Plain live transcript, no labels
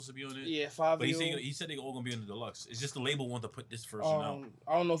to be on it. Yeah, But Fabio. he said they all gonna be on the deluxe. It's just the label want to put this version out.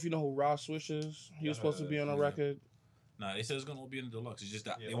 I don't know if you know who Ross Swish is. He was supposed to be on a record. Nah, they said it's gonna all be in the deluxe. It's just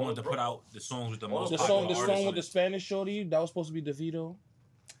that they all wanted the to put out the songs with the most The popular song artists with on the it. Spanish shorty that was supposed to be DeVito.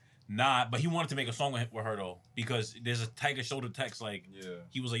 Nah, but he wanted to make a song with her though, because there's a Tiger Shoulder text like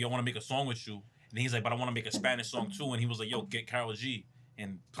he was like, "Yo, I want to make a song with you," and he's like, "But I want to make a Spanish song too," and he was like, "Yo, get Karol G,"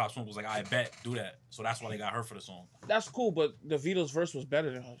 and Pop Smoke was like, "I bet, do that." So that's why they got her for the song. That's cool, but DeVito's verse was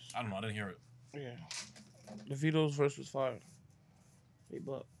better than hers. I don't know, I didn't hear it. Yeah, DeVito's verse was fire. Hey,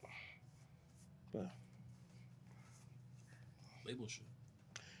 but Label shit.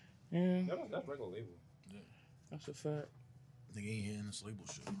 yeah, That's regular label. that's a fact. They ain't hearing this label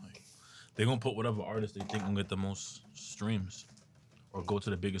shit. Like, they gonna put whatever artist they think gonna get the most streams, or go to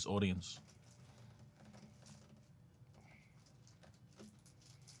the biggest audience.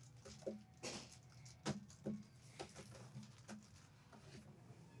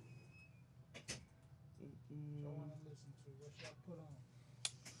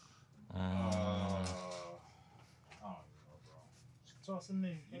 Toss a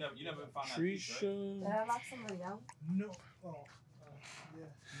name. You never found that piece, right? Trisha. Did I lock somebody out? No. Oh,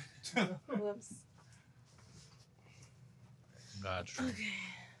 yeah. Whoops. Gotcha. Okay.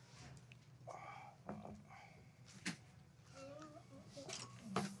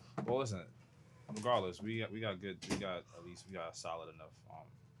 Well, listen. Regardless, we got a solid enough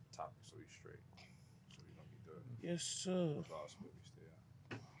topic, so we straight. So we gonna be good. Yes, sir. Regardless of where we stay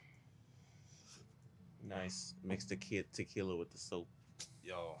at. Nice. Mix the tequila with the soap.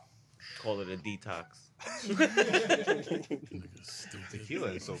 Yo, Call it a detox. tequila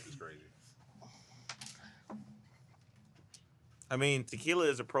and soap is crazy. I mean, tequila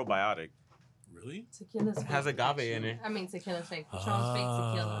is a probiotic. Really? Tequila's It has fake. agave in it. I mean, tequila's fake. Patron's fake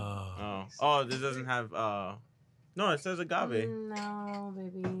tequila. Oh, this doesn't have. No, it says agave. No,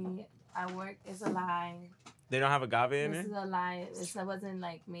 baby. I work. It's a lie. They don't have agave in This it. is a lie. It wasn't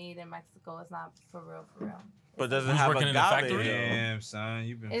like made in Mexico. It's not for real. For real. But does it Who's have working in the agave? factory? Damn, son,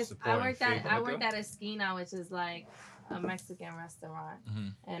 you've been I supporting worked fake at liquor? Esquina, which is like a Mexican restaurant,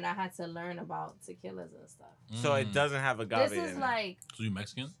 and I had to learn about tequilas and stuff. So it doesn't have agave This is in like So you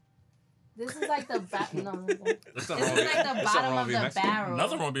Mexican? this is like the no, There's this something is wrong like with- the there's something bottom wrong of with being the Mexican. barrel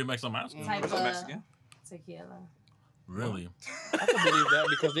Nothing wrong with being Mexican. I'm asking. type What's of up, Mexican? tequila. Really? I can believe that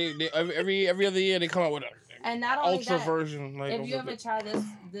because they every other year they come out with a And not only ultra that, version. Like if you ever try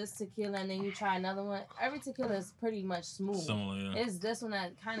this tequila and then you try another one, every tequila is pretty much smooth. Similar, yeah. It's this one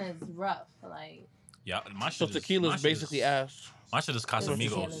that kind of is rough. Like Yeah, my so shit tequila's is basically ass. My shit is this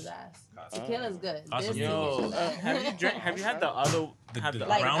tequila's Casamigos. ass. Tequila's good. Casamigos. This Yo, tequila's have you had the other? The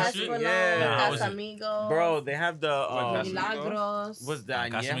like brown shit? Esplanade, Yeah. Nah, how is it? Casamigos, Bro, they have the Milagros. was the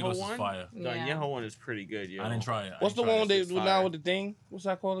Casamigos añejo is one? fire. The Yeah. añejo one is pretty good, yo. I didn't try it. What's the one they do now with the thing? What's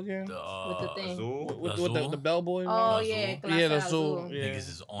that called again? The, With the thing. Azul? With Azul? the bellboy? Oh Azul? yeah, yeah, Clase the Azul. Azul. Yeah. Niggas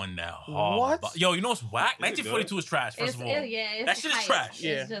is on that hard. What? Yo, you know what's whack? Is it 1942 is trash, first It's, of all. it's That shit is hype. trash.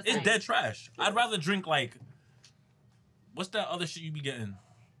 Yeah. just It's hype. dead trash. I'd rather drink like, what's that other shit you be getting?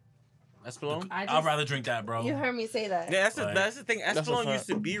 Espelon? I'd rather drink that, bro. You heard me say that. Yeah, Like, that's the thing. that's a Espelon fact. used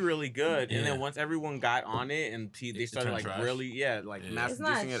to be really good, and Yeah. then once everyone got on it and they It started turned like trash. really, like mass It's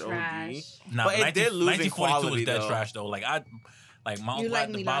not producing it OD. trash. Nah, But it did lose in 1942 quality, is dead though. trash though. Like Mount You Black,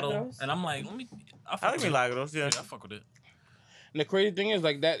 like the bottle, Milagros? and I'm like, I I fuck like with it. Milagros, yeah. I fuck with it. And the crazy thing is,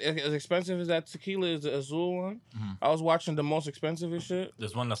 like that, as expensive as that tequila is, the Azul one. I was watching the most expensive and shit.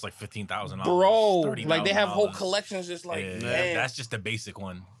 There's one that's like $15,000. Bro, like they have whole $30,000. collections, just like Yeah, man. that's just the basic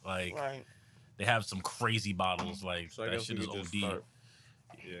one. Like Right. they have some crazy bottles. Like So I that guess shit we is could just OD. start.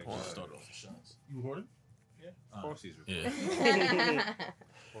 Yeah, We'll exactly. start off the shots. You recording? Of course he's recording. Yeah.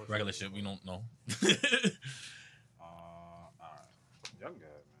 Regular shit. We don't know. Alright. Y'all good, man.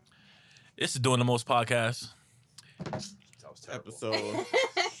 This is Doing the Most podcast. That was terrible. Episode.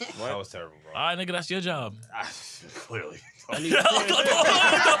 That was terrible, bro. All right, nigga, that's your job. Clearly.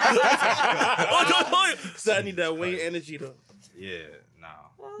 So I need that Wayne energy though. Yeah, nah.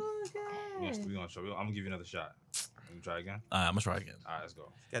 Okay. We gonna show. I'm gonna give you another shot. Can we try again? All right, I'm gonna try again. All right, let's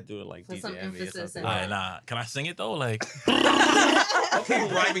go. Gotta do it like Put some DJ Envy or emphasis something. in All it. right, nah. Can I sing it though? Like, Okay,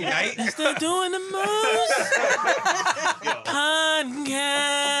 Rhyming Night. still doing the most podcast. We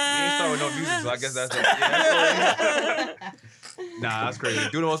ain't start with no music, so I guess that's it. Yeah, nah, that's crazy.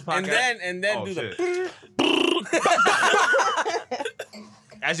 Do the most podcast. And then Oh, do shit. the.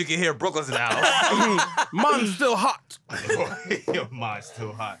 As you can hear, Brooklyn's in the house. Mom's still hot. Your mind's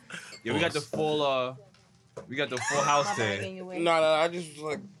still hot. Yeah, we got the full house My bad, today. getting your way. No, I just was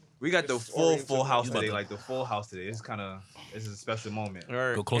like We got the It's full oriented. house You about today, to- like the full house today. This is a special moment.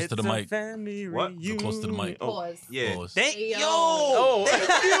 Go close to the mic. What? Go close to the mic. Pause. Yeah. Pause. Thank Hey, yo. yo.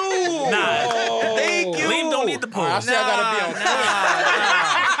 Thank you. Nah. Oh. Thank you. Liam don't need the I pause. said I gotta be on.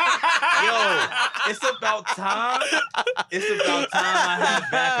 Yo, it's about time. It's about time I have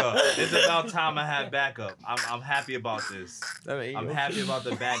backup. It's about time I have backup. I'm happy about this. I'm happy about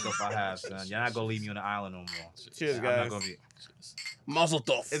the backup I have, son. You're not gonna leave me on the island no more. Cheers, I'm guys. not gonna be. Muzzle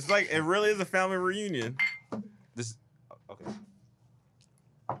tough. It's like it really is a family reunion. This. Okay.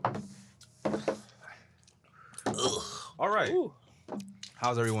 All right. Ooh.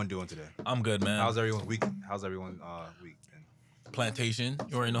 How's everyone doing today? I'm good, man. How's everyone week? How's everyone week been? Plantation.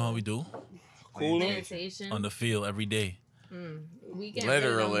 You already know how we do. Cool. Meditation. On the field every day. We can't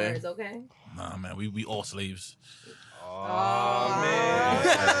literally Literally. words, okay? Nah, man. We all slaves. Oh, man.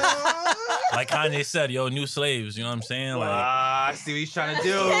 Like Kanye said, yo, new slaves. You know what I'm saying? Like, I see what he's trying to do.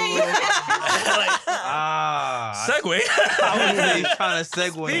 segue. I was really trying to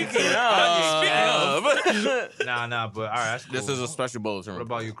segue. Speaking of. Nah, but all right, that's cool. This is a special bulletin. What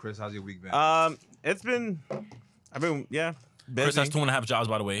about you, Chris? How's your week been? I've been busy. Chris has 2.5 jobs,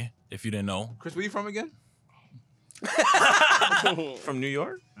 by the way, if you didn't know. Chris, where you from again? From New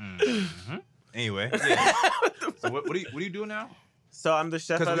York. Mm-hmm. Anyway, yeah. So what do you do now? So I'm the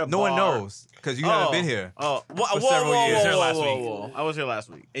chef at a Because no one bar. knows. Because you haven't been here. Oh, For several years. You was here last week. I was here last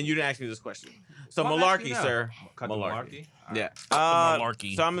week, and you didn't ask me this question. So Well, I'm asking you malarkey, now. sir. Cut the malarkey? Yeah.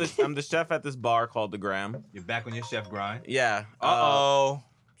 Malarkey. So I'm the chef at this bar called the Graham. You're back on your chef grind. Yeah.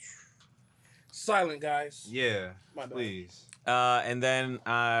 Silent guys. Yeah. My bad. Please. And then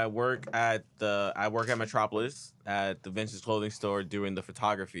I work at Metropolis at the vintage clothing store doing the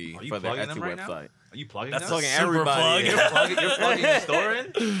photography Are you for their plugging Etsy them right now? website. Are you plugging That's them? Plugging super everybody. plug. You're plugging the store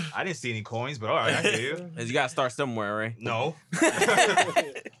in? I didn't see any coins, but all right, I hear you. Cause you gotta start somewhere, right? No.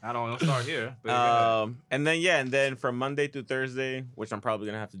 I don't start here. But go ahead. And then from Monday through Thursday, which I'm probably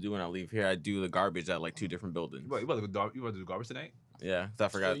gonna have to do when I leave here, I do the garbage at like 2 different buildings. You about to do garbage tonight? Yeah, 'cause I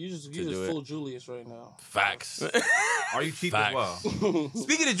forgot. You just to do it. full Julius right now. Facts. Are you cheap Facts. as well?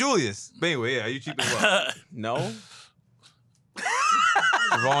 Speaking of Julius, but anyway, yeah, are you cheap as well? No.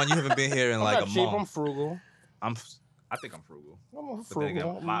 Ron, you haven't been here in I'm like not a cheap. I'm month. frugal. I think I'm frugal. I'm But then again,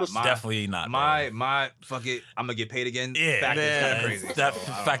 frugal. my- But- my- Definitely not. My fuck it, I'm gonna get paid again. Yeah. Fact is kind Yeah. of crazy. That So, I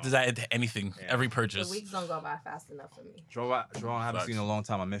don't factors know. that into anything, Yeah. every The purchase. weeks don't go by fast enough for me. Sharon, I haven't Facts. seen you in a long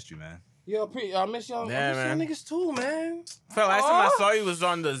time. I missed you, man. Yo, I miss y'all. Yeah, I miss y'all man. niggas too, man. Felt last time I saw you was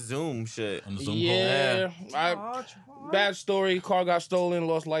on the Zoom shit. On the Zoom Yeah. Bad story. Car got stolen.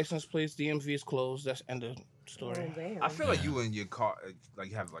 Lost license plates. DMV is closed. That's end of story. Oh, damn. I feel like you and your car, like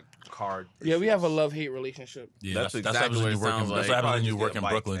you have like car. Yeah, we have a issues. love-hate relationship. Yeah, That's that's exactly what what it happens when you sounds work. That's like. what happens when Probably you just work get a in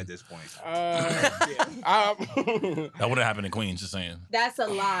bike Brooklyn. at this point. That wouldn't happen in Queens. Just saying. That's a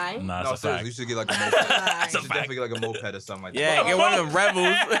lie. Nah, No, it's a seriously, fact. you should get like a That's a moped. lie. You That's a should definitely fact. get like a moped or something like Yeah, that. get one of them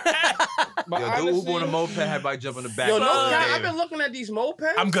rebels. But Yo, dude, Uber on a moped, everybody jump on the back. Yo, no Oh, cap. damn. I've been looking at these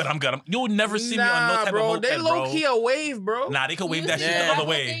mopeds. I'm good. You'll never see me on no type bro, of moped, they low bro. key a wave, bro. Nah, they could wave You that see shit the the other rental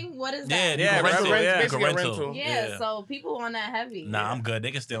way. thing? What is Yeah, that? you Yeah, can rental. rental, yeah. You can Basically a rental. rental. Yeah, so people on that heavy. Nah, I'm good.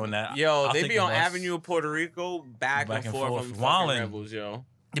 They can stay on that. Yo, I'll they take be the on bus. Avenue. Avenue Puerto Rico back and forth from Wildin'. fucking rebels, yo.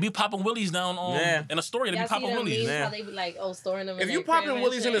 They be popping willies down on Yeah. in a story. They be Y'all see popping them willies. memes Yeah. how they be like, storing them in If their you popping crib and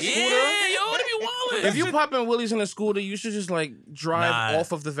willies in a shit? scooter- Yeah, yo, they be wildin'. If you popping willies in a scooter, you should just like drive Nah.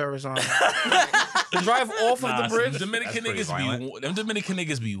 off of the Verizon. Drive off of the bridge. Dominican That's pretty niggas be them Dominican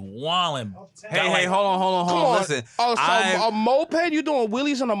niggas be wildin'. Hey, hold on. Come on. Listen, Oh, so I'm- a moped? You doing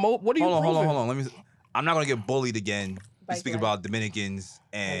willies on a moped? What are you hold proving? on. Let me. I'm not gonna get bullied again. By Speaking what? about Dominicans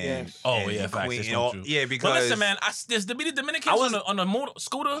and yes. Oh, and yeah, facts, Queen it's and not all- true. yeah, because But listen, man, there's the Dominicans on a motor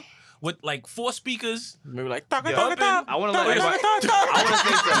scooter with like 4 speakers. Maybe like, Yo, I want to let Talk, everybody. I want to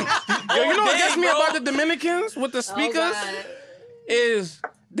say something. Yo, you know what Dang, gets me bro. about the Dominicans with the Oh, speakers God. is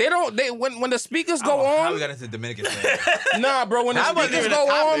they when the speakers go How we on, got into Dominican thing? nah, bro, when the That wasn't speakers even go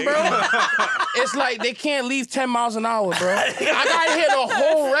a on, topic. bro, it's like they can't leave 10 miles an hour, bro. I gotta hear the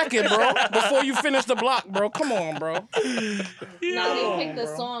whole record, bro, before you finish the block, bro. Come on, bro. No, they pick the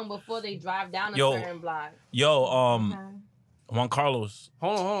bro. song before they drive down a Yo. certain block. Yo, Okay. Juan Carlos,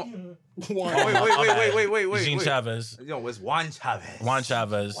 Hold on. One. Wait. Gene Chavez, Yo, it's Juan Chavez. Juan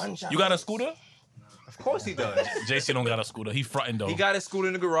Chavez. Juan Chavez. You got a scooter? Of course he does. JC don't got a scooter. He fronting though. He got his scooter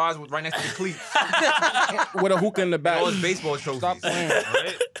in the garage right next to the cleats. With a hookah in the back. All his baseball trophies. Stop playing.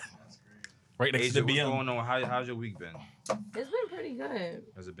 Right? right next Asia, to what's the BM. going on? How's your week been? It's been pretty good.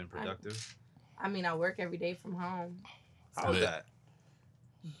 Has it been productive? I mean, I work every day from home. How's Good. that?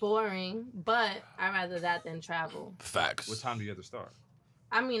 Boring, but I'd rather that than travel. Facts. What time do you have to start?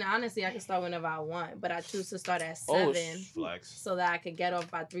 I mean, honestly, I can start whenever I want, but I choose to start at 7 Flex. so that I could get off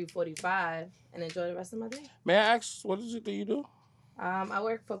by 3:45 and enjoy the rest of my day. May I ask, what is it that you do? I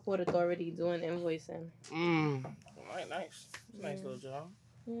work for Port Authority doing invoicing. Right, nice. Nice little job.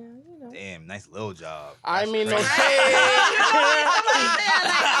 Yeah, you know. Damn, nice little job. I mean, no shade.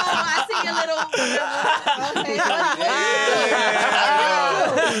 I see your little. Okay.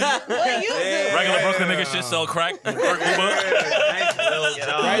 What you do? Regular Brooklyn nigga shit, sell crack. Work Uber. Nice little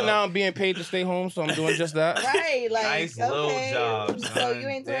job. Right now, I'm being paid to stay home, so I'm doing just that. Right, like Nice little job, So son. you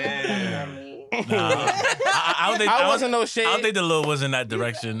ain't doing Damn. nothing on me. Nah. I don't think I wasn't no shade. I don't think the little was in that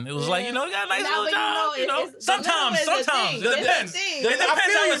direction. It was like, you know, you got a nice Nah, little but job. You know, it's- sometimes. the little is a thing. It depends. It's a thing. It depends I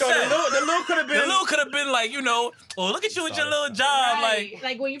feel how you, it's though. said. The little could have been. The little could have been like, you know, oh, look at you with your little job.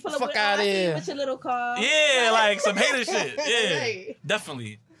 Like when you pull up Fuck with, outta I see you here. with your little car. Yeah, like some hater shit. Yeah, Right.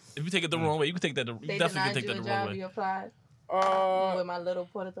 definitely. If you take it the wrong way, you can take that. You They definitely can denied take you that a the wrong job, way. you applied with my little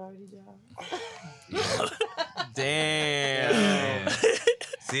Port Authority job. Damn.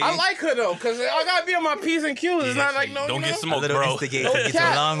 See? I like her though, cause I gotta be on my P's and Q's. It's not like no. Don't you get know? A smoked, little bro. instigate No gets you a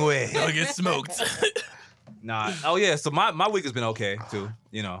cap. long way. Don't get smoked. Nah. Oh yeah. So my week has been okay too.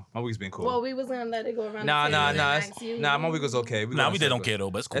 You know, my week's been cool. Well, we was gonna let it go around. Nah, the table nah, and nah. ask you. Nah, my week was okay. Nah, we don't care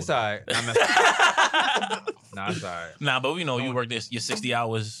though, but it's cool. It's alright. Nah, it's alright. Nah, but you know, you work this your 60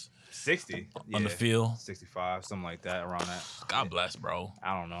 hours 60 on the field. 65, something like that, around that. God bless, bro.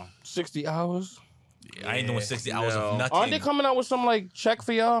 I don't know. 60 hours. Yeah, I ain't doing 60 hours No. of nothing. Aren't they coming out with some like check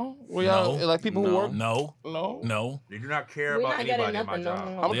for y'all? Where y'all No. like people who No. work? No, No. no. They do not care We're about not getting anybody in my nothing, no, job.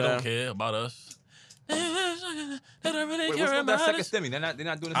 no, no. They Yeah. don't care about us. They don't really Wait, care what's up with that about second us. stimmy? They're not doing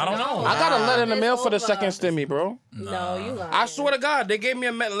the I don't second know. I got a letter in the It's mail for the over. second stimmy, bro. No, you lying. I swear to God, they gave me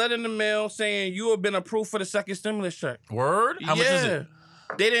a letter in the mail saying you have been approved for the second stimulus check. Word? How much is it?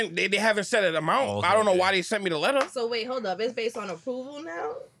 They didn't. They haven't said an amount. Oh, okay, I don't know okay. why they sent me the letter. So wait, hold up. It's based on approval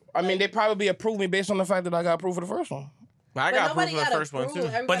now. I mean, they probably approved me based on the fact that I got approved for the first one. But I But got nobody approved for the got first one approved. too.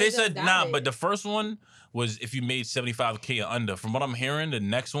 But they Everybody said just nah. got But it. the first one was if you made 75K or under. From what I'm hearing, the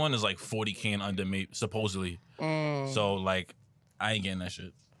next one is like 40K and under, supposedly. So like, I ain't getting that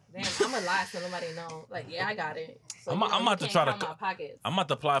shit. Damn, I'm gonna lie so nobody know. Like, yeah, I got it. So, I'm you know, about to you try can't to- count my pockets. I'm about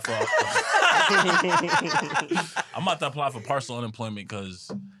to apply for. I'm about to apply for partial unemployment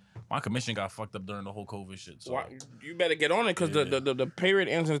because my commission got fucked up during the whole COVID shit. So Why- you better get on it because Yeah. the period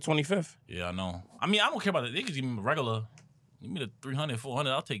ends on the 25th. yeah, I know. I mean, I don't care about it. They could give me regular. Give me the 300,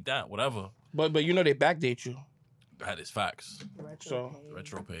 400. I'll take that. Whatever. But you know they backdate you. That is facts. So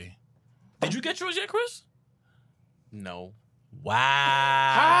Retro pay. Did you get yours yet, Chris? No. Wow.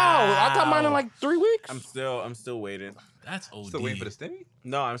 how? I got mine in like 3 weeks. I'm still waiting. That's OD. Still waiting for the stimmy?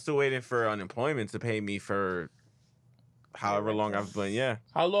 No, I'm still waiting for unemployment to pay me for however long I've been. Yeah.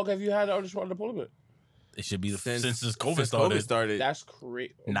 How long have you had the unemployment? It should be since this COVID since started. COVID started. That's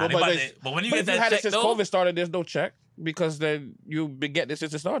crazy. Nah, they about to- but when you get if you that had it check, since though- COVID started, there's no check because then you been getting it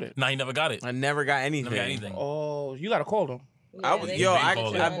since it started. Nah, he never got it. I never got anything. Never got anything. Oh, you gotta call them. I've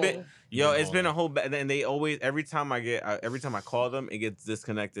been Yeah, it's been a whole. And they always every time I call them, it gets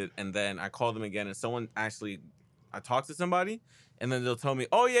disconnected, and then I call them again, and someone actually, I talk to somebody, and then they'll tell me,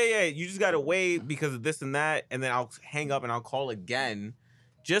 oh yeah, you just gotta wait because of this and that, and then I'll hang up and I'll call again,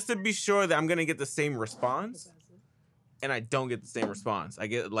 just to be sure that I'm gonna get the same response. And I don't get the same response. I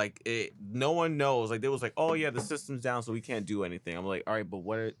get like it. No one knows. Like they was like, oh yeah, the system's down, so we can't do anything. I'm like, all right, but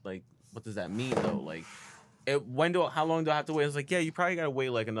what does that mean though? Like, how long do I have to wait? It's like, yeah, you probably gotta wait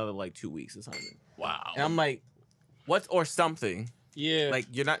like another like 2 weeks or something. Wow. And I'm like, what or something? Yeah. Like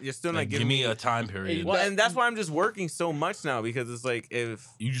you're still not Like, giving give me a time period. Well, and that's why I'm just working so much now because it's like if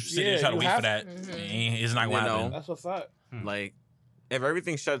You just sit there Yeah, and try to you wait for have- that. It's not You gonna know. happen. That's a fact. like if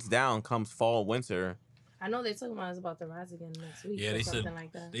everything shuts down comes fall winter. I know they talking about it's about to rise again next week. Yeah, or they something said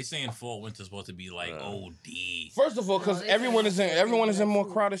like that. they saying fall winter's supposed to be like OD. First of all, because No, they everyone say is in more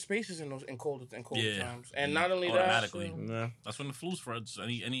crowded spaces in colder Yeah. times, and not only that, Automatically. Yeah. That's when the flu spreads.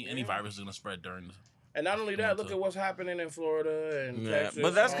 Any virus is gonna spread during. and not only that, look at what's happening in Florida and Yeah, Texas.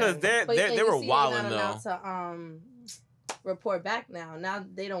 but that's because and- they But they you were see, wilding they're not though. allowed to report back now. Now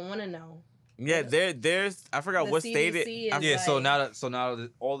they don't want to know. Yeah, there's I forgot The what state CDC it. is Yeah, so like- now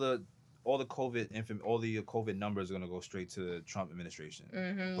all the COVID numbers are gonna go straight to the Trump administration.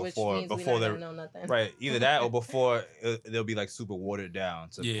 Which Before- means before we they're- don't know nothing. Right, either that or before they'll be like super watered down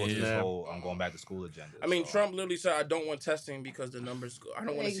to Yeah, push this yeah. whole I'm going back to school agenda. I mean, so. Trump literally said, "I don't want testing because the numbers go. I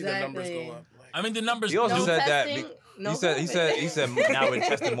don't want to see the numbers Exactly. go up." Like, I mean, the numbers. He also No said that testing, no he COVID. said now we're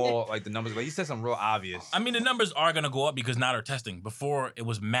testing more like the numbers, but he said something real obvious. I mean, the numbers are gonna go up because now they're testing. Before it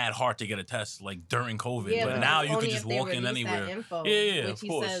was mad hard to get a test, like during COVID. Yeah, but now you only could if just they walk in release that anywhere. info, Yeah, which of he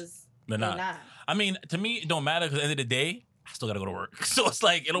course. says They're not. I mean, to me, it don't matter because at the end of the day, I still gotta go to work. So it's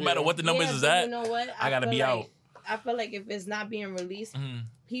like it don't matter what the numbers is but at. You know what? I gotta feel be out. I feel like if it's not being released, Mm-hmm.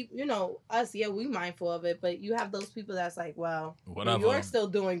 people, us, we mindful of it, but you have those people that's like, well, Whatever. New York's still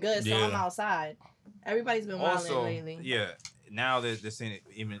doing good, so I'm Yeah. outside. Everybody's been wilding Also, lately. yeah, now they're saying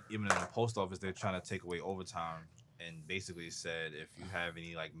even in the post office they're trying to take away overtime and basically said if you have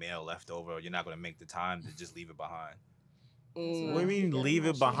any like mail left over, you're not going to make the time to just leave it behind. What do you mean leave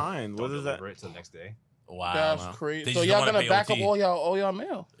it behind? What Don't is that? deliver it till the next day. Wow. That's wow. crazy. They So just y'all don't wanna gonna pay back OT. up all y'all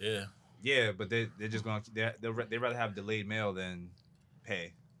mail? Yeah. Yeah, but they're just going to they rather have delayed mail than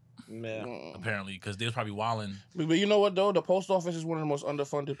pay. Yeah. Apparently, because they was probably wilding. But you know what though? The post office is one of the most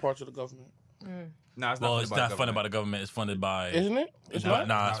underfunded parts of the government, No, it's not. Well, funded it's by not the funded by government. the government. It's funded by. isn't it? It's No, not.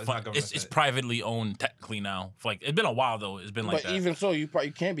 Nah, No, it's, it's fun- not government it's funded. privately owned technically now. For like it's been a while though. It's been like But that. even so, you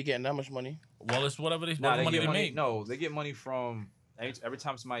probably can't be getting that much money. Well, it's whatever they Nah, whatever they money get they money. make. No, they get money from every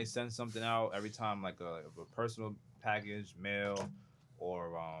time somebody sends something out. Every time like a personal package, mail,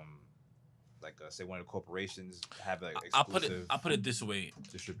 or like say one of the corporations have like exclusive. I'll put it this way.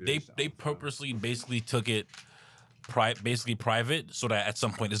 distribution. They purposely basically took it basically private so that at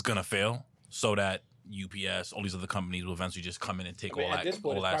some point it's gonna fail, so that UPS, all these other companies will eventually just come in and take all at this that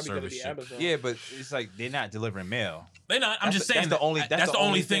point, all it's that probably gonna service be shit. Amazon. Yeah, but it's like they're not delivering mail. They're not. I'm That's just the- saying that's the only- that's the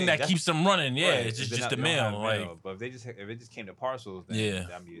only thing that That's- keeps them running. Yeah, Right, it's if just they're the not- they don't mail. have Like but if it just came to parcels, then Yeah.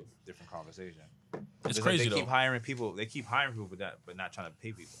 that'd be a different conversation. it's like crazy they though. keep hiring people. They keep hiring people for that, but not trying to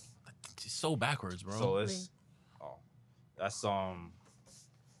pay people. It's so backwards, bro. So it's that's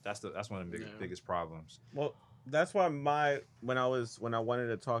one of the biggest problems. Well, that's why when I wanted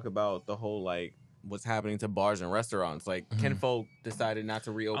to talk about the whole like what's happening to bars and restaurants, like Kinfolk decided not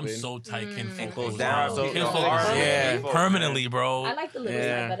to reopen. I'm so tight. Kinfolk goes goes down. down. So- Kinfolk Yeah. permanently, bro. I like the little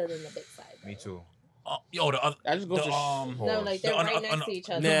Yeah. side better than the big side. though. Me too. Yo, the other. I just go the, to No, like they're right next to each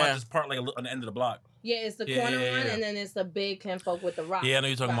other. Yeah. Yeah. This part like on the end of the block. Yeah, it's the Yeah, corner yeah, one, yeah. and then it's the big kinfolk with the rock. Yeah, I know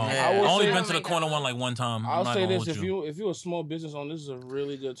you're talking about. Yeah. I I will only say- been to the Oh my corner God. one like one time. I'm I'll not say gonna this: hold if you're a small business owner, this is a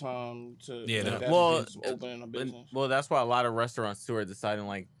really good time to Yeah, invest well, in opening a business. Well, that's why a lot of restaurants too are deciding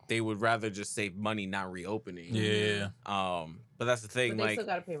like they would rather just save money not reopening. Yeah. But that's the thing. But they Like still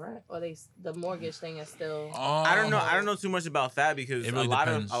gotta pay rent, or the mortgage thing is still. I don't know too much about that because It really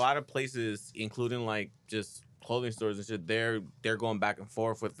depends. a lot of places, including like just clothing stores and shit, they're going back and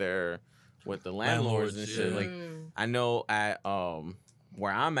forth with the landlords and shit. yeah. Like I know at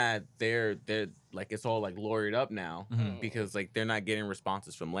where I'm at, they're like it's all like lawyered up now Mhm. because like they're not getting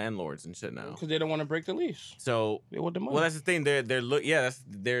responses from landlords and shit now. Because they don't want to break the lease. So They want the money. well, that's the thing.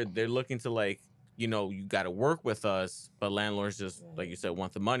 They're looking to like you got to work with us, but landlords just like you said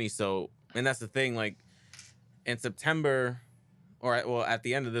want the money. So and that's the thing. Like in September, at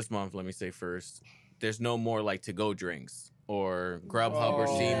the end of this month, let me say first, there's no more like to go drinks or Grubhub or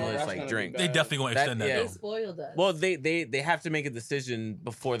Oh, Seamless that's like gonna be drinks. They bad. definitely gonna That- extend that, yeah. They though. spoiled us. Well, they have to make a decision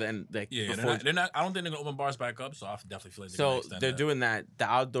before the end. Like, Yeah, before, they're not. I don't think they're gonna open bars back up. So I definitely feel like they're so gonna extend they're that. doing that. The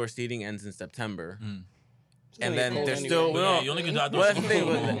outdoor seating ends in September, Mm. and then Cold they're anyway. still. But no, yeah, you only can do outdoor well, that's the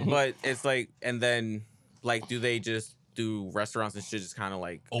seating. thing, but it's like, and then like, do they just do restaurants and shit just kind of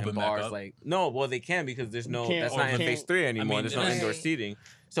like Open and back bars? up? Like, no, well they can because there's no. can't- That's or not you in can't- phase 3 anymore. mean, There's it no is- indoor seating.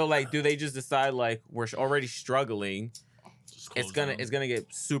 So like, do they just decide like we're already struggling? Just close It's down. gonna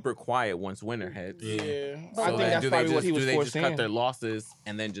get super quiet once winter hits. Yeah. Yeah. So I think then that's do probably they what he was do they just cut foreseeing. their losses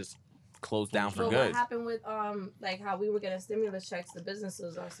and then just close down for But good? what happened with like how we were getting stimulus checks? The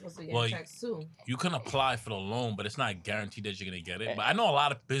businesses are supposed to be getting Well, checks too. You can apply for the loan, but it's not guaranteed that you're gonna get it. But I know a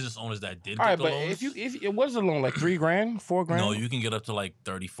lot of business owners that did All get right, the but loans. if it was a loan like $3,000, $4,000. No, you can get up to like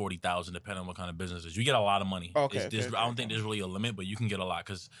 30,000-40,000 depending on what kind of business it is. You get a lot of money. Okay, There's- okay, I don't okay. think there's really a limit, but you can get a lot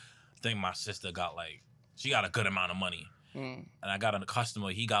because I think my sister got she got a good amount of money. Mm. And I got a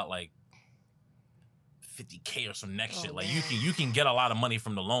customer, he got like $50K or some next Oh, shit. Like man. you can get a lot of money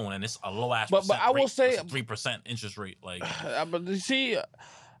from the loan and it's a low ass But I will say- 3% interest rate. Like But you see,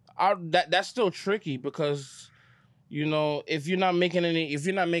 that's still tricky because if you're not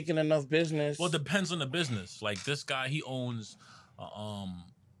making enough business. well, it depends on the business. Like this guy, he owns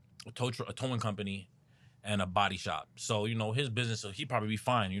a towing company and a body shop. So, his business, he probably be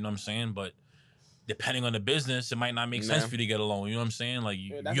fine, you know what I'm saying? But depending on the business, it might not make sense Yeah. for you to get a loan. You know what I'm saying? Like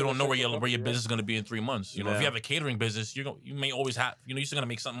Yeah, you that's don't an know where essential your company, business is gonna be in 3 months. You know, if you Yeah. have a catering business, you may always have. You're still gonna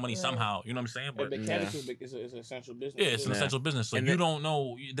make some money Right. somehow. You know what I'm saying? But But mechanics is an essential business. yeah, it's an too. essential business. So And you then- don't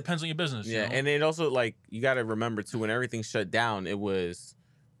know. It depends on your business. Yeah, you know? and it also like you got to remember too when everything shut down. It was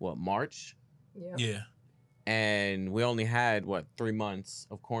March, Yeah. yeah. and we only had 3 months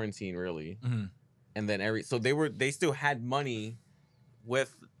of quarantine really, Mhm. and then so they still had money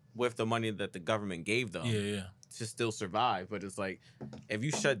with the money that the government gave them Yeah, yeah. to still survive. But it's like if you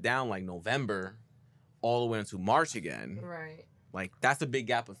shut down like November all the way into March again. Right. Like that's a big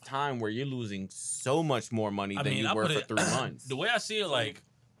gap of time where you're losing so much more money than you were for 3 months. The way I see it, like,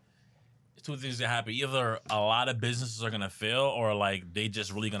 two things that happen: either a lot of businesses are gonna fail, or like they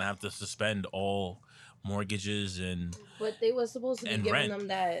just really gonna have to suspend all mortgages and. But they were supposed to be giving them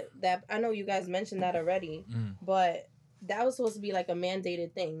that. I know you guys mentioned that already, but. That was supposed to be like a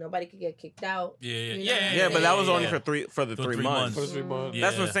mandated thing. Nobody could get kicked out. Yeah, but that was only for the 3 months. For 3 months.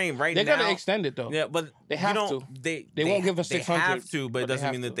 That's what I'm saying. Right now, they're gonna extend it though. Yeah, but they have to. They won't give us 600. They have to, but it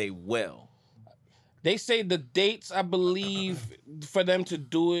doesn't mean that they will. They say the dates, I believe, for them to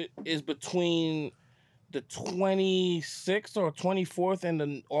do it is between the 26th or 24th and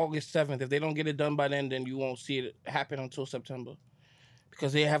the August 7th. If they don't get it done by then you won't see it happen until September.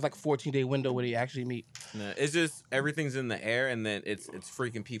 Because they have like a 14-day window where they actually meet. No, it's just everything's in the air, and then it's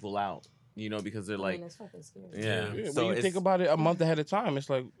freaking people out. You know, because they're like, it's fucking scary. Yeah. So when you think about it a month ahead of time, it's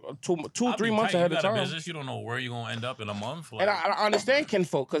like 3 months ahead of time. A business, you don't know where you're gonna end up in a month. Like, and I understand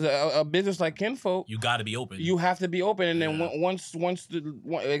Kinfolk, because a business like Kinfolk, you got to be open. You have to be open, and then once winter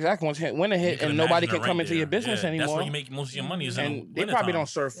hit, and nobody can come into your business anymore. That's where you make most of your money. Is and they probably don't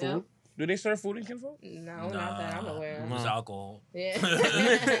serve food. Yep. Do they serve food in Kinfolk? No, not that I'm aware of. It's alcohol. Yeah.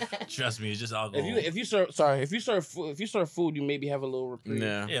 Trust me, it's just alcohol. If you serve food, you maybe have a little reprieve.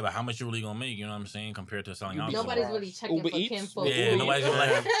 Yeah, but how much you really gonna make? You know what I'm saying? Compared to selling alcohol. Nobody's really checking Uber for Eats? Kinfolk. Yeah, nobody's gonna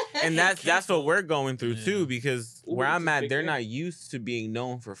like. And that's what we're going through too, because Uber where Eats I'm is at, big they're thing. not used to being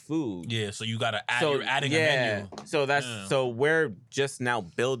known for food. Yeah, so you gotta add. You're adding a menu. So we're just now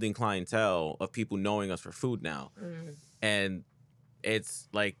building clientele of people knowing us for food now, and it's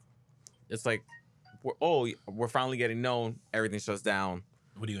like. We're finally getting known. Everything shuts down.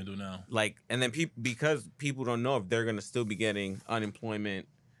 What are you gonna do now? Like, and then because people don't know if they're gonna still be getting unemployment,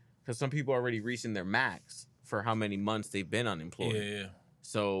 because some people are already reaching their max for how many months they've been unemployed. Yeah.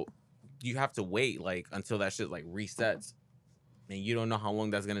 So you have to wait like until that shit like resets, and you don't know how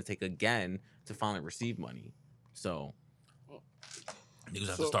long that's gonna take again to finally receive money. So. Niggas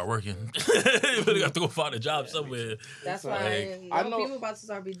have to start working. They have to go find a job somewhere. That's why I know people about to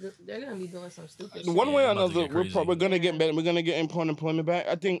start they're gonna be doing some stupid shit. One way or another, we're gonna get better. We're gonna get unemployment back.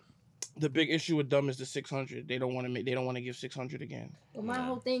 I think the big issue with them is the 600. They don't want to give 600 again. Well, my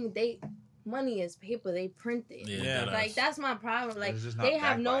whole thing, money is paper. They print it. Yeah, like that's my problem. Like they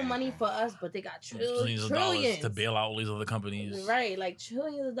have no money for us, but they got trillions of dollars to bail out all these other companies. Right, like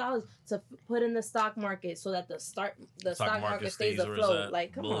trillions of dollars to put in the stock market so that the stock market stays afloat.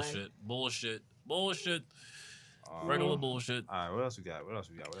 Like, come on. Bullshit. Regular bullshit. All right, what else we got?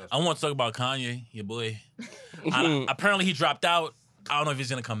 I want to talk about Kanye, your boy. Apparently he dropped out. I don't know if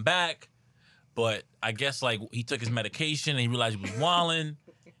he's gonna come back, but I guess like he took his medication and he realized he was wilding.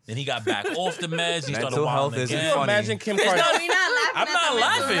 Then he got back off the meds. He started wilding again. Can you imagine Kim Kardashian? I'm not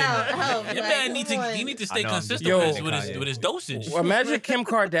laughing. Your man need to stay consistent with his dosage. Imagine Kim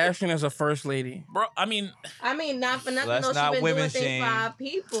Kardashian as a first lady. Bro, I mean, not for nothing. Let's not she been doing things for our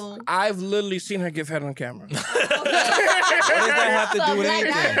people. I've literally seen her give head on camera. What does that have to do with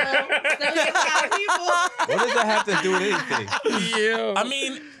anything? What does that have to do with anything? Yeah. I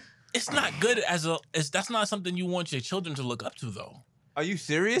mean, it's not good that's not something you want your children to look up to, though. Are you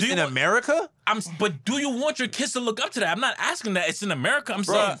serious? In America? But do you want your kids to look up to that? I'm not asking that. It's in America. I'm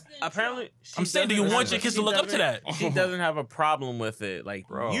saying. Apparently, do you want your kids to look up to that? She doesn't have a problem with it. Like,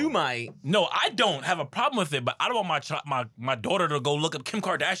 you might. No, I don't have a problem with it, but I don't want my daughter to go look up Kim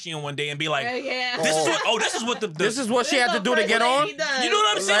Kardashian one day and be like, this is what she had to do to get on. You know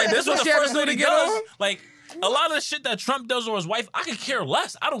what I'm saying? This is what the first lady does. Like, a lot of the shit that Trump does or his wife, I could care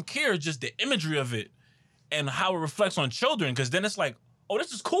less. I don't care just the imagery of it and how it reflects on children, because then it's like, oh,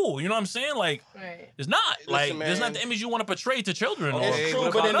 this is cool. You know what I'm saying? Like, it's not. Like, there's not the image you want to portray to children. It's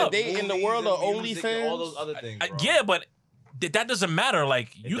true, but in the world of OnlyFans, all those other things, yeah, but that doesn't matter. Like,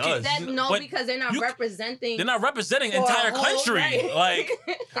 you can because they're not representing. They're not representing entire country. Right. Like,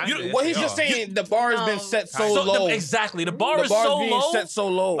 he's just saying the bar has been set so low. Exactly, the bar is so low. Set so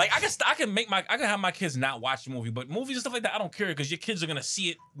low. Like, I can have my kids not watch the movie, but movies and stuff like that, I don't care, because your kids are gonna see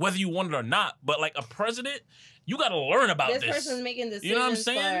it whether you want it or not. But like a president, you got to learn about this. This person's making decisions. You know what I'm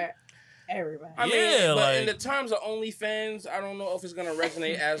saying? For everybody. I mean, but in the terms of OnlyFans, I don't know if it's gonna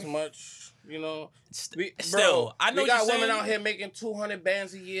resonate as much. You know, I know we got women out here making 200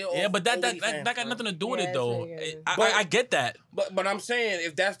 bands a year. Yeah, but that got nothing to do with it though. I get that. But I'm saying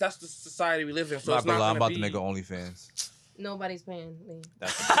if that's the society we live in, so it's not I'm about to make an OnlyFans. Nobody's paying me. Damn.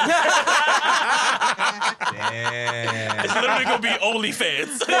 It's literally gonna be OnlyFans.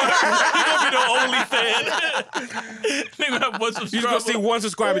 He's gonna be the OnlyFan. Nigga have one subscriber. He's gonna see one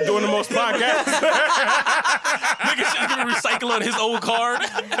subscriber doing the most podcasts. Nigga shit's gonna recycle on his old card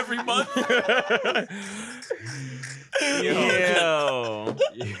every month. Yo.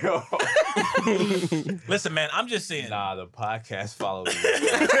 Listen, man, I'm just saying. Nah, the podcast follow me.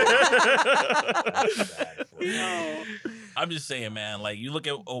 I'm just saying, man. Like, you look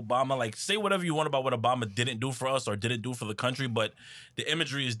at Obama. Like, say whatever you want about what Obama didn't do for us or didn't do for the country, but the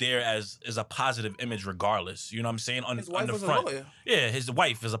imagery is there as a positive image, regardless. You know what I'm saying? On His wife the was front, a lawyer. yeah, his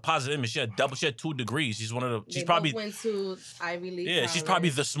wife is a positive image. She had 2 degrees. She's one of the. She's They probably both went to Ivy League. yeah. She's probably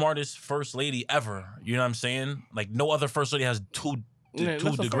the smartest first lady ever. You know what I'm saying? Like, no other first lady has two Yeah,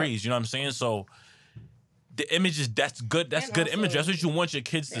 that's a degrees. You know what I'm saying? So the image is that's good. That's And good also, image. That's what you want your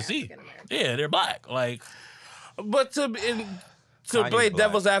kids to see. Yeah, they're black. Like, But to Kanye's play black.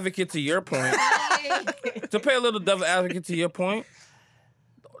 devil's advocate to your point, to play a little devil's advocate to your point,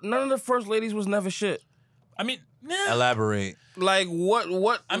 none of the first ladies was never shit. I mean, nah. Elaborate. Like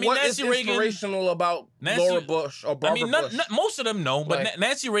what? I mean, what is Nancy Reagan- inspirational about Nancy- Laura Bush or I Barbara mean, Bush? most of them know, but Like-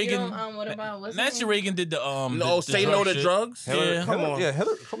 Nancy Reagan. what about what's her Nancy name? Reagan did the No, the say drug no to shit. drugs. Yeah. Come on. Yeah,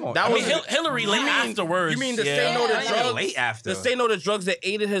 Hillary. Come on. That I was mean, Hillary late afterwards. You mean to yeah. say no to Yeah. drugs? Late after. To say no to drugs that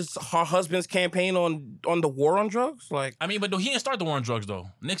aided her husband's campaign on the war on drugs? Like, I mean, but he didn't start the war on drugs though.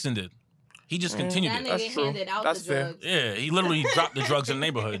 Nixon did. He just continued That it. nigga That's true. handed out That's the fair. drugs. Yeah, he literally dropped the drugs in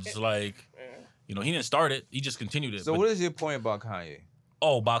neighborhoods. Like, you know, he didn't start it. He just continued it. So But- what is your point about Kanye?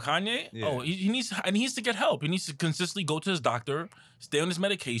 Oh, about Kanye? Yeah. Oh, he needs to get help. He needs to consistently go to his doctor, stay on his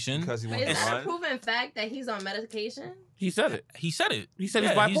medication. Because he But wants is to that a run? proven fact that he's on medication? he said it. He said it. He said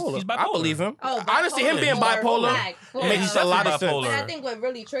Yeah, he's bipolar. he's I believe him. Oh, Honestly, him bipolar. being bipolar Full makes blown. a lot of sense. Bipolar. But I think what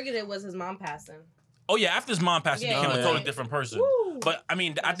really triggered it was his mom passing. Oh yeah, after his mom passed, he Yeah. became a Oh, totally yeah. different person. Woo. But I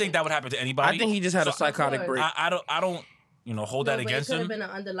mean, I think that would happen to anybody. I think he just had a So- psychotic break. I don't, hold that against It could have him. been an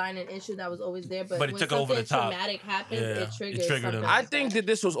underlying issue that was always there, but But it when took it over the something top. traumatic happens, Yeah, it it triggers triggered something him. I like think that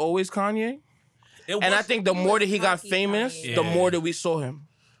this was always Kanye. It And I was- think the more that he got Cocky famous, Kanye. the Yeah. more that we saw him.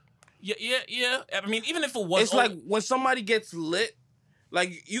 yeah. I mean, even if it was, It's like when somebody gets lit,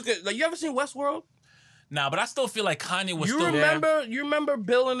 like you ever seen Westworld? nah, but I still feel like Kanye was You still. remember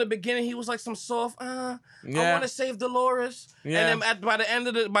Bill in the beginning? He was like some soft, I want to save Dolores. Yeah. And then by the end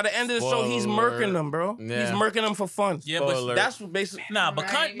of the show, he's Spoiler. murking them, bro. Yeah. He's murking them for fun. Yeah, but Spoiler. That's basically. nah,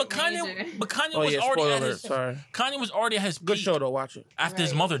 but Right, Kanye major. was Oh yeah, already spoiler at alert. his. Sorry. Kanye was already at his Good peak show though. Watch it. after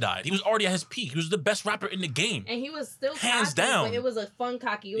his Right. mother died. He was already at his peak. He was the best rapper in the game. And he was still Hands cocky, down. But it was a fun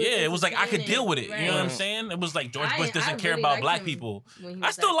cocky. Yeah, it was like I could entertaining. deal with it. You know what I'm Right. saying? It was like George I- Bush I doesn't care really about liked black him people. when he I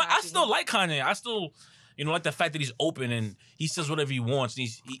was still that like cocky. Kanye. I still like the fact that he's open and he says whatever he wants. And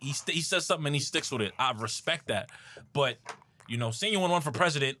he says something and he sticks with it. I respect that. But saying you want to run for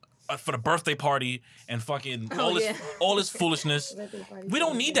president for the birthday party and fucking Oh, yeah. all this foolishness, we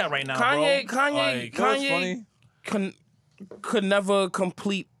don't need that right now, bro. Kanye Like, funny? could never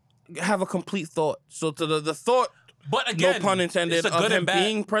have a complete thought. So to the thought, but again, no pun intended, it's a of good him and bad.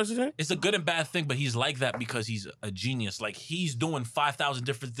 being president. It's a good and bad thing, but he's like that because he's a genius. Like he's doing 5,000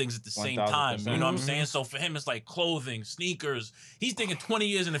 different things at the same time. You know what I'm 1000%. saying? So for him, it's like clothing, sneakers. He's thinking 20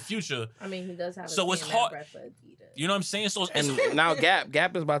 years in the future. I mean, he does have. So a it's C&M hard- bread for Adidas. You know what I'm saying? So it's, And now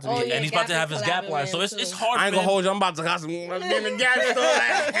Gap is about to be. Oh, yeah. and he's about Gap to is have his Gap line. So collabing it's too. hard. I ain't for gonna him. hold you. I'm about to got some in the Gap store.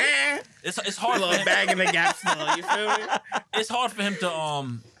 It's hard. For Little him. bag in the Gap store. You feel me? It's hard for him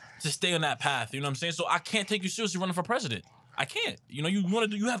to stay on that path. You know what I'm saying? So I can't take you seriously running for president. I can't. You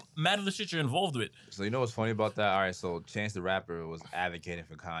have mad of the shit you're involved with. So you know what's funny about that? All right, so Chance the Rapper was advocating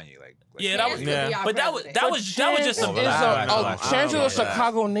for Kanye, like Yeah, that was- Chance could be our But that was president. just some. Chance is Chance is a yeah.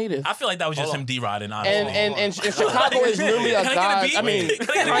 Chicago native. I feel like that was just Hold him on. D-Roding, honestly. And Chicago is literally a Can I get a god. beat? I mean, Can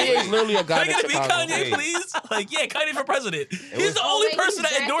I get a Kanye beat? is literally a Can god I in get a beat, Chicago. Kanye, Hey. please? Like, yeah, Kanye for president. He's was- the Oh, only wait, person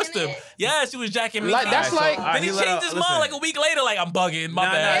he's that endorsed jacking him. it? Yes, he was jacking me. Like, that's like- Then he changed his mind like a week later. Like, I'm bugging. My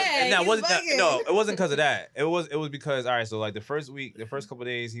bad. Yeah, Nah, he's wasn't bugging. no, it wasn't because of that. It was because all right. So like the first couple of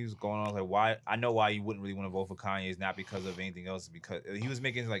days, he was going on like why I know why you wouldn't really want to vote for Kanye is not because of anything else. Because he was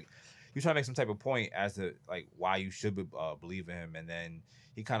making like he was trying to make some type of point as to like why you should believe in him, and then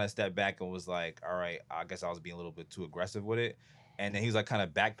he kind of stepped back and was like, all right, I guess I was being a little bit too aggressive with it. And then he was like kind of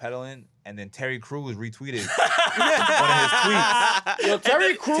backpedaling, and then Terry Crews retweeted one of his tweets. Yo,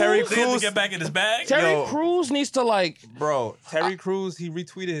 Terry Then he had to Crews. get back in his bag. Terry Yo. Crews needs to like. Bro, Terry Crews, he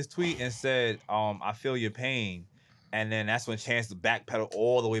retweeted his tweet and said, I feel your pain. And then that's when Chance backpedaled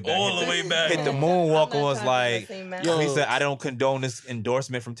all the way back. All the way back. Hit the I'm moonwalk not and was trying to like, be the same Yo. man. he said, I don't condone this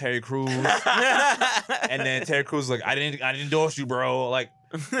endorsement from Terry Crews. And then Terry Crews was like, I didn't endorse you, bro. Like,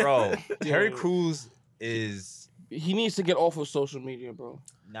 bro, Terry Crews is He needs to get off of social media, bro.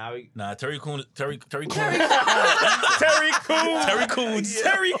 Nah, Terry Crews. Terry Crews.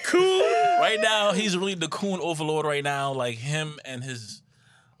 Right now, he's really the coon overlord right now. Like him and his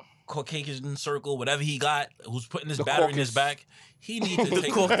Caucasian circle, whatever he got, who's putting this battery in his back. He needs to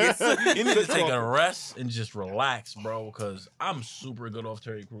take a rest and just relax, bro. Because I'm super good off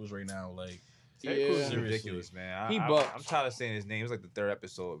Terry Crews right now. Like, Terry Crews is ridiculous, man. I'm tired of saying his name. It's like the third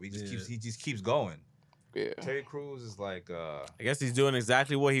episode. He just keeps going. Yeah. Terry Crews is like. I guess he's doing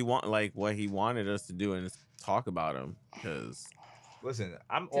exactly what he wanted us to do, and just talk about him. Because listen,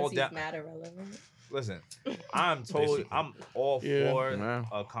 I'm all down. Mad irrelevant. Listen, I'm all for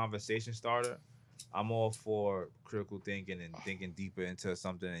a conversation starter. I'm all for critical thinking and thinking deeper into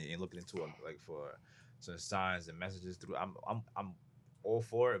something and looking into it, like for some signs and messages through. I'm all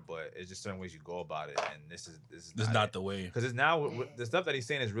for it, but it's just certain ways you go about it, and this is not the way. Because it's now the stuff that he's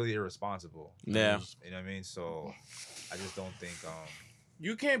saying is really irresponsible. Yeah, you know what I mean. So I just don't think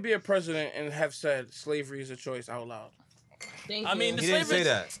you can't be a president and have said slavery is a choice out loud. Thank I mean, he didn't say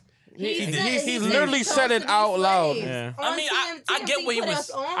that. He literally said it out loud. Yeah. I mean, I get what he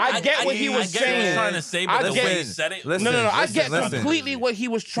was. I get what he was saying. Trying to say, but the way he said it. No. I get completely what he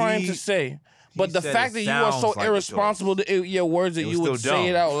was trying to say. But the fact that you are so irresponsible to your words that you would say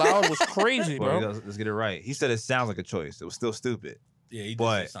it out loud was crazy, bro. Let's get it right. He said it sounds like a choice. It was still stupid. Yeah, he did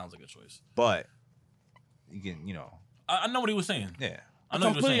say it sounds like a choice. But you can, I know what he was saying. Yeah, I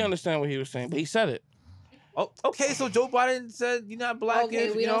completely understand what he was saying, but he said it. Oh, okay. So Joe Biden said you're not black. Okay,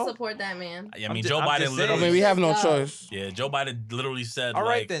 we don't support that man. I mean, Joe Biden literally. I mean, we have no choice. Yeah, Joe Biden literally said. All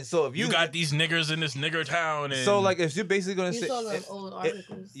right, then. So if you got these niggers in this nigger town, and so like if you're basically gonna say, saw those old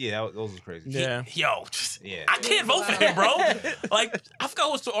articles. Yeah, those was crazy. Yeah, yeah. I can't vote for him, bro. Like I forgot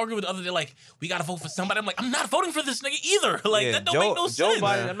who was to argue with the other day. Like we gotta vote for somebody. I'm like, I'm not voting for this nigga either. Like that don't make no sense. Joe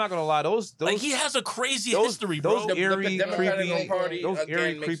Biden, I'm not gonna lie, those like he has a crazy history, bro. Those eerie,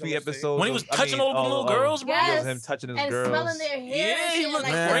 creepy episodes when he was touching all the little girls, bro. Him touching his and girls. smelling their hair. Yeah, he looked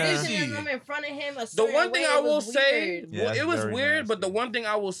crazy. Them in front of him. The one thing I will say, it was weird, nasty. but the one thing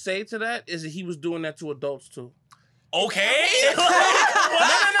I will say to that is that he was doing that to adults too. Okay.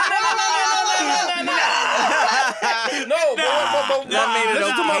 No, but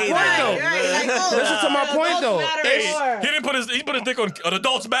listen to my point though. Listen to my point though. He put his dick on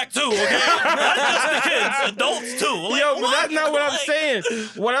adults' back too. Okay, not just the kids, adults too. Like, yo, but that's not what I'm saying.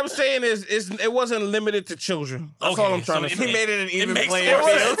 What I'm saying is it wasn't limited to children. That's all I'm trying to say. He made it an even playing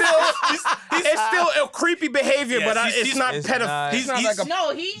field. It's still a creepy behavior, but it's not pedophile.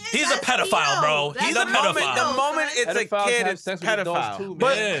 He's a pedophile, bro. He's a pedophile. The moment it's a kid, it's pedophile.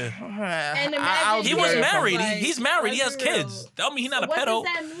 But he was married. He's married. He has kids. That mean he's not a pedo.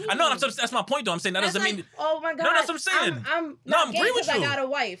 Does that mean? I know. That's my point, though. I'm saying that doesn't mean. Oh my god. No, that's what I'm saying. I'm I'm agree with you. I got a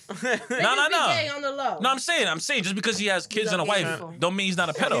wife. No. On the low. No, I'm saying just because he has kids and a wife, don't mean he's not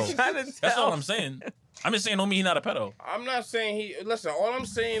a pedo. That's all I'm saying. I'm just saying don't mean he's not a pedo. I'm not saying he. Listen, all I'm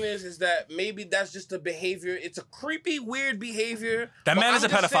saying is that maybe that's just a behavior. It's a creepy, weird behavior. That man is a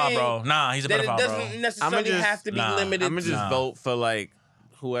pedophile, bro. Nah, he's a pedophile, bro. It doesn't necessarily have to be limited. I'm gonna just vote for like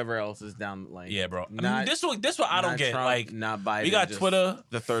whoever else is down the lane. Yeah, bro. I mean, this what I don't get. Trump, like, not Biden. We got Twitter,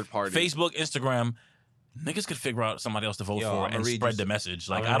 the third party, Facebook, Instagram. Niggas could figure out somebody else to vote for and spread the message.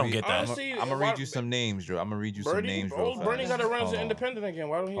 Like, I don't get that. Honestly, I'm gonna read you some names, Drew. I'm gonna read you some names real fast. Bernie gotta run as an independent again.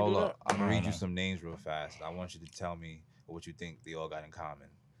 Why don't he do that? I'm gonna read you some names real fast. I want you to tell me what you think they all got in common.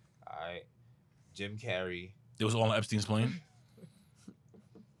 All right, Jim Carrey. It was all on Epstein's plane.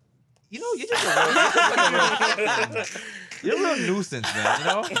 You know, you're a real nuisance, man. You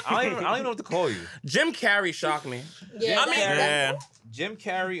know, I don't even know what to call you. Jim Carrey shocked me. Yeah, Jim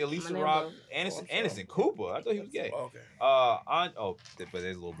Carrey, Elisa Rock, Anderson Cooper. I thought he was gay. Okay. But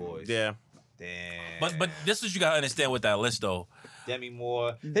there's little boys. Yeah. Damn. But this is what you gotta understand with that list though. Demi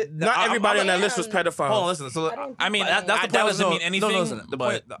Moore. Not everybody on that list was pedophile. Hold on, listen. So I mean, that's the point. That doesn't mean anything. No, listen. The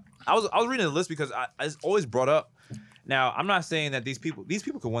point. I was reading the list because it's always brought up. Now, I'm not saying that these people could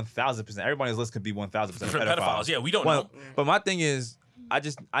 1,000%. Everybody's list could be 1,000% pedophiles. Yeah, we don't know. But my thing is,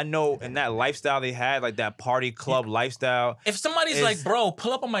 I know in that lifestyle they had, like that party club lifestyle. If somebody's like, bro,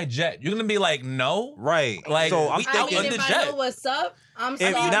 pull up on my jet, you're gonna be like, no, right? Like, so I'm thinking thinking, if I know what's up, I'm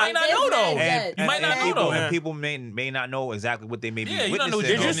sorry. You might not know though. You might not know though. And people may not know exactly what they may be you don't know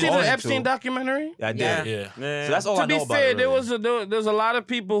witnessing. what Did you see the Epstein documentary? I did. Yeah. So that's all I know about. To be fair, really. there's a lot of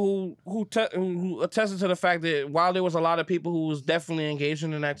people who attested to the fact that while there was a lot of people who was definitely engaged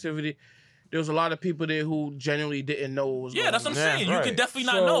in an activity, there was a lot of people there who genuinely didn't know what was going on. That's what I'm saying. Right. You could definitely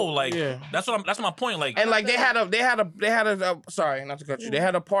not know. Like, that's my point. Like, and like they had a sorry, not to cut you. They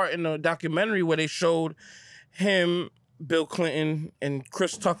had a part in the documentary where they showed him Bill Clinton and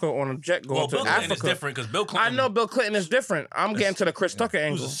Chris Tucker on a jet going to Bill Clinton Africa. is different because Bill Clinton. I know Bill Clinton is different. I'm getting to the Chris Tucker He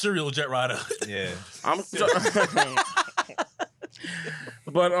angle. was a serial jet rider. Yeah.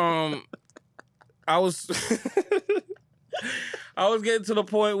 But I was I was getting to the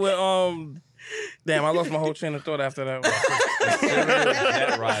point where damn, I lost my whole train of thought after that.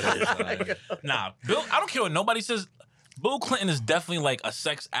 Jet riders. Nah, Bill. I don't care what nobody says. Bill Clinton is definitely like a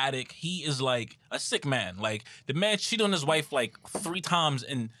sex addict. He is like a sick man. Like the man cheated on his wife like 3 times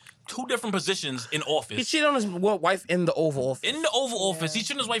in 2 different positions in office. He cheated on his wife in the Oval Office. In the Oval Office, he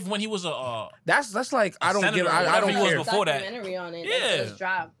cheated on his wife when he was a. That's like I don't senator give. or I whatever don't he was care. before that. Documentary on it. Yeah. That just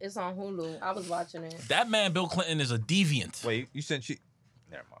dropped. It's on Hulu. I was watching it. That man, Bill Clinton, is a deviant. Wait, you said she?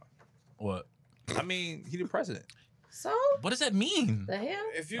 Never mind. What? I mean, he the president. So What does that mean? the hell?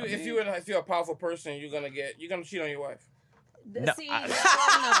 If you're a powerful person, you're gonna cheat on your wife. No, See, no.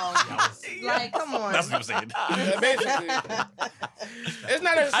 Like, come on. That's what I'm saying. Yeah, basically, it's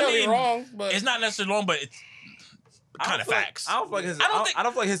not necessarily wrong, but It's not necessarily wrong, but it's kind of facts. I don't feel like his. I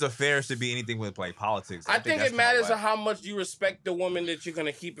don't feel like his affairs should be anything with like politics. I think that's it matters kinda on how much you respect the woman that you're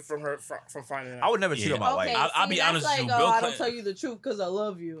gonna keep it from her from finding out. I would never cheat Yeah. on my Okay, wife. I'll be that's honest with like, you, oh, Bill I don't Clinton- tell you the truth because I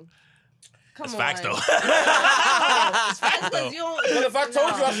love you. Come It's on. facts though. That's It's facts though. because you don't. But if I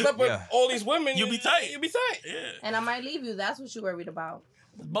told you I slept with Yeah. all these women, You'll be tight. You'll be tight. Yeah, And I might leave you. That's what you're worried about.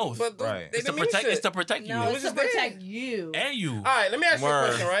 both. But Right. they It's to didn't mean protect. shit. It's to protect you No, was it's to just there. protect you. and you. All right, let me ask you a Word.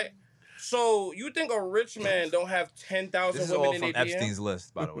 question, right? So you think a rich man don't have 10,000 This is women all in from their DM? Epstein's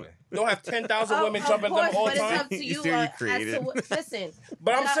list, by the way. Don't have 10,000 women Of jumping course, them all but the time? it's up to You you. see what you As to created. listen,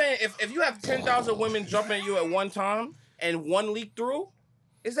 But I'm But I- saying if you have 10,000 women jumping at you at one time and one leak through,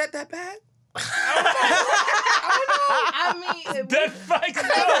 is that bad? I mean, Dead facts.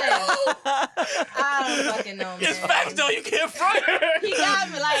 I don't fucking know, man. It's facts though. You can't front. He got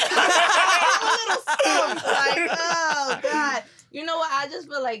me like I'm a little stumped. Like, oh god. You know what? I just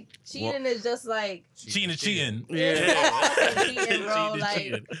feel like cheating is just like Cheating is cheating. cheating, bro. Cheating is Like,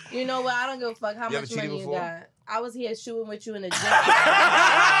 cheating. you know what? I don't give a fuck how You ever much cheated money you before? got. I was here shooting with you in the gym.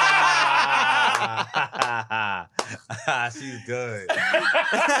 She's good.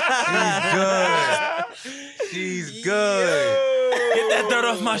 She's good. Get that dirt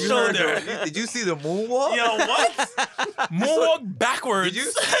off my shoulder. Did you see the moonwalk? Yo, what? Moonwalk backwards. Did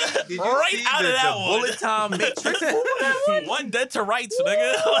you see Right out of the that one. bullet time matrix move? One dead to rights,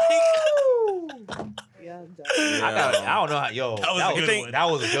 nigga. Like, Yeah, I'm done. I don't know how. Yo, That was a good one. That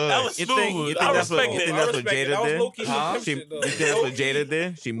was good. that was You smooth. think I that's what- respect you it. think I that's what respect it. Jada That was did? low-key some Huh? pimp She, shit, though. you think that's what Jada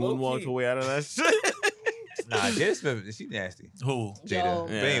did? She Low-key. moonwalked her way out of that shit. Nah, Jada Smith, she nasty. Who? Jada.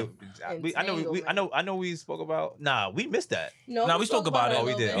 Yo, Yeah. But anyway, I know we spoke about. Nah, we missed that. No, Nah, we spoke about it. a Oh,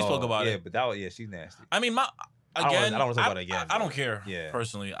 we little did. bit. We spoke about yeah, it. but that was she's nasty. I mean, I don't again, wanna talk about it again, I don't but- care. Yeah.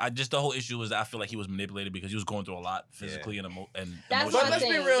 Personally, the whole issue was that I feel like he was manipulated because he was going through a lot physically and That's emotionally. But one let's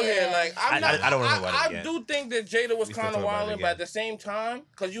be thing, real here. yeah. Like I'm I not. don't know about it I again. do think that Jada was We still kind of talk about it wilding, but again. at the same time,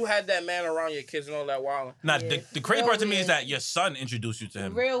 because you had that man around your kids and all that wilding. Nah, Yeah. the crazy Real part to me is weird. that your son introduced you to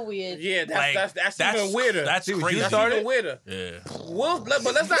him. Real weird. Yeah, Like, that's even weirder. That's See what you crazy. That's started? even weirder. Yeah.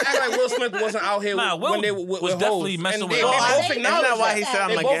 But let's not act like Will Smith wasn't out here Nah, Will when they was with definitely hoes. messing And with they hoes. both They- acknowledged Isn't that why he that. said, I'm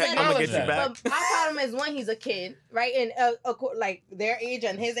They gonna both get you acknowledged back? But my problem is one, he's a kid, right? And like their age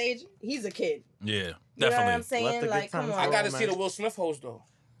and his age, he's a kid. Yeah, You know what I'm definitely. Let the saying? good Like, come times on. I gotta Oh, see man. the Will Smith hoes though.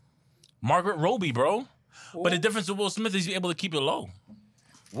 Margaret Robbie, bro. Who? But the difference with Will Smith is he's able to keep it low.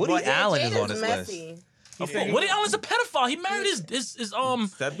 Woody But Allen is Jada's on this messy. list. Woody Allen's a pedophile. He married his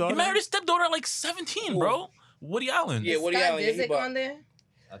Stepdaughter? he married his stepdaughter at like 17, bro. Woody Allen. Yeah, Is Woody Scott Allen, yeah, he Disick buck. on there?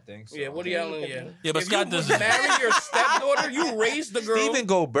 I think so. Yeah, Woody Allen, yeah. Yeah, but If Scott you doesn't. marry your stepdaughter, you raised the girl. Stephen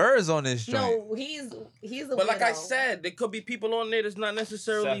Goldberg's on this joint. No, he's a But like I weirdo. said, there could be people on there that's not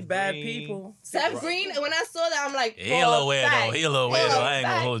necessarily Seth bad Green. people. Seth Green, when I saw that, I'm like, He a little for a weirdo. fact. He a little For weirdo. a I ain't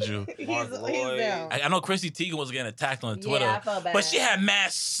gonna fact. hold you. He's Mark Lloyd. down. I know Chrissy Teigen was getting attacked on Twitter, Yeah, I felt bad. but she had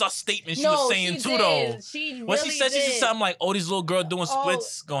mad sus statements she No, was saying she too did. though. She When really she said she did. said something like, "Oh, these little girls doing Oh.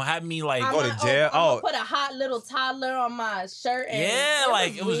 splits gonna have me like." Go to jail? I'm Oh. gonna put a hot little toddler on my shirt. And Yeah,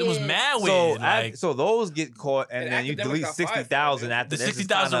 like it was weird. mad So, weird. Like so those get caught, and And then you Academic delete got fired for 60,000 that. after the this. It's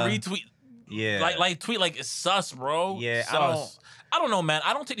 60,000 kinda- retweet, Yeah, like tweet like it's sus, bro. Yeah, sus. I don't know, man.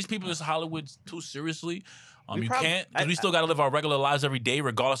 I don't take these people in Hollywood too seriously. We You prob- can't because we still gotta live our regular lives every day,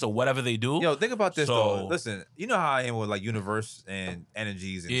 regardless of whatever they do. Yo, think about this So- though. Listen, you know how I am with like universe and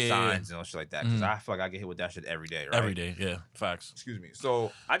energies and Yeah, signs and all shit like that. Because Mhm. I feel like I get hit with that shit every day, right? Every day, yeah, facts. Excuse me.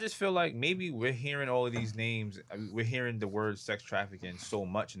 So I just feel like maybe we're hearing all of these names. I mean, we're hearing the word sex trafficking so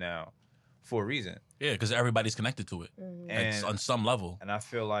much now. for a reason. Yeah, because everybody's connected to it And on some level. And I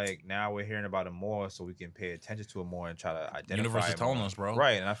feel like now we're hearing about it more, so we can pay attention to it more and try to identify. Universe is it telling more. us, bro.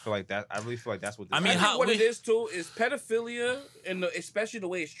 Right, and I feel like that. I really feel like that's what. This I mean, I is. think what it is too is pedophilia, and especially the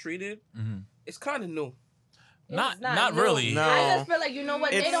way it's treated. It's kind of new. Not really. No. I just feel like they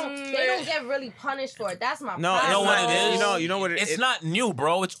don't It's- get really punished for it. That's my No, problem. You know what it is? You know what it is? It's not new,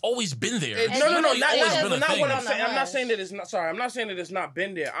 bro. It's always been there. No, It's not always been a not thing. what I'm saying. I'm not Hush. saying that it's not. Sorry, I'm not saying that it's not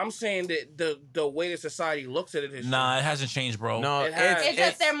been there. I'm saying that the way that society looks at it has Nah, it hasn't changed, bro. No, It has. It's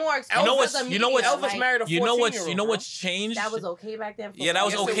just they're more exposed. You know what's- to the you know what's- media, Elvis like, married a 14-year-old. You know what's changed? That was okay back then. Yeah, that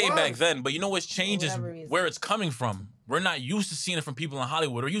was Yes, it okay was. back then. But you know what's changed is whatever reason. where it's coming from. We're not used to seeing it from people in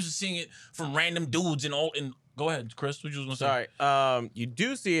Hollywood. We're used to seeing it from random dudes and all. And go ahead, Chris. What you was gonna say? Sorry. You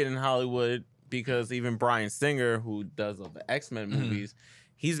do see it in Hollywood because even Bryan Singer, who does all the X-Men movies,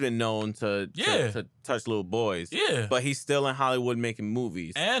 he's been known to touch little boys. Yeah. But he's still in Hollywood making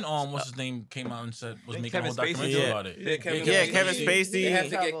movies. And what's his name came out and said was think making a whole Kevin Spacey documentary did. about it. Yeah, Kevin Spacey. They had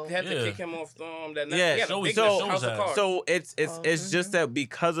to Yeah. kick him off that night. Yeah, He had a shows- big shows house of that. cards. So it's just that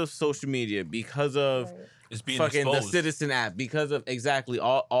because of social media, because of Right. It's being fucking exposed. the Citizen app, because of exactly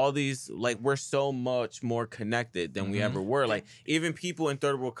all these, like, we're so much more connected than we ever were. Like, even people in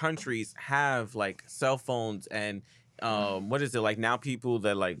third world countries have like cell phones and what is it, like, now people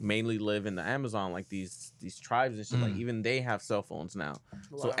that like mainly live in the Amazon, like these tribes and shit, like even they have cell phones now.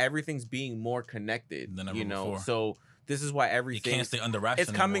 So Wow. everything's being more connected, Than ever you know. before. So this is why You everything can't stay under wraps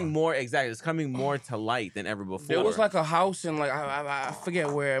it's coming anymore. more exactly. It's coming more to light than ever before. There was like a house in like I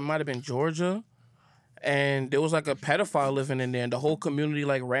forget where, it might have been Georgia, and there was like a pedophile living in there, and the whole community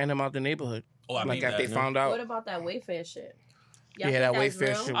like ran him out the neighborhood. Oh, I Like mean after that. they found out. What about that Wayfair shit? Y'all Yeah, think that that's Wayfair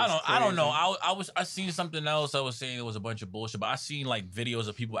real? shit. I don't know. Crazy. I seen something else that was saying it was a bunch of bullshit, but I seen like videos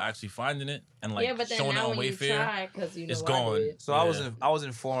of people actually finding it and like Yeah, but then showing it now on when you Wayfair. try, because you know it's I gone. did. So Yeah. I was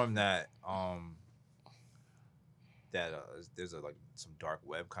informed that there's like some dark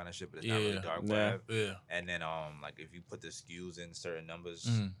web kind of shit, but it's not really Yeah. dark Yeah. web. Yeah, And then like if you put the SKUs in certain numbers,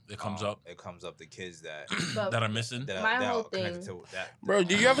 it comes up It comes up the kids that But that are missing. that, My that whole are connected thing- to that. Bro,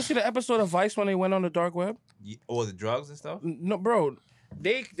 did you ever see the episode of Vice when they went on the dark web? Or the drugs and stuff? No, bro.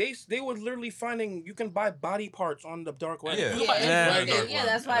 They were literally finding you can buy body parts on the dark web. Yeah. Yeah,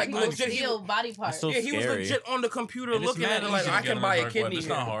 that's why Like, people legit, he- steal body parts. So Yeah, he was scary. legit on the computer And it's looking at mad it like easy to I get can on buy the a dark kidney web. It's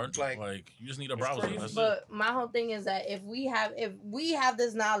here. not hard. Like, Like you just need a it's browser. crazy. That's it. But my whole thing is that if we have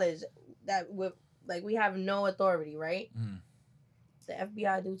this knowledge that with like we have no authority, right? The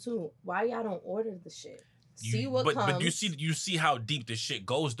FBI do too. Why y'all don't order the shit? See what comes. But you see how deep this shit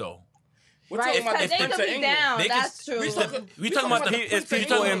goes though. we're Right, talking about because the they Prince could of be England. down. They That's could- true. we talking- We talking about the it's you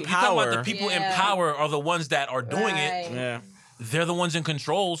people talking in about- you talking about power. the people in Yeah. power are the ones that are doing it. Right. Yeah. They're the ones in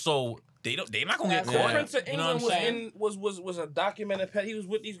control, so they're not gonna get That's caught. right. Prince of You know England what I'm saying? was a documented pet. He was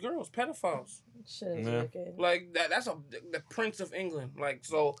with these girls, pedophiles. Shit is Yeah. wicked. Like that's the Prince of England. Like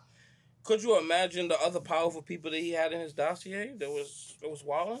so, could you imagine the other powerful people that he had in his dossier? That was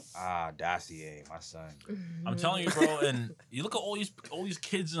wilding. Dossier, my son. I'm telling you, bro. And you look at all these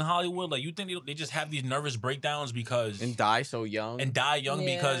kids in Hollywood. Like you think they just have these nervous breakdowns because And die so young. and die young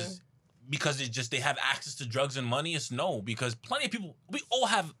Yeah. because it's just they have access to drugs and money. It's no, because plenty of people, we all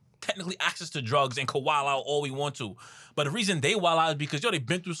have technically access to drugs and can wild out all we want to. But the reason they wild out is because they've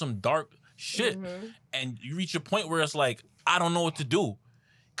been through some dark shit, and you reach a point where it's like I don't know what to do.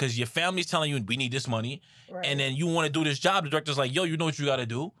 Because your family's telling you, we need this money. Right. And then you want to do this job. The director's like, yo, you know what you got to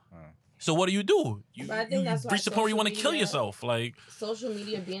do. So what do? You But I think that's why reach the point where you want to social kill media- yourself. Like, social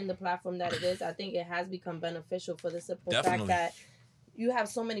media being the platform that it is, I think it has become beneficial for the simple Definitely. fact that you have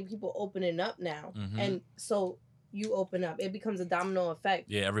so many people opening up now. And so you open up. It becomes a domino effect.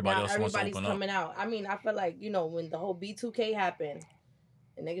 yeah, everybody Now else wants to everybody's open up. coming out. I mean, I feel like, when the whole B2K happened,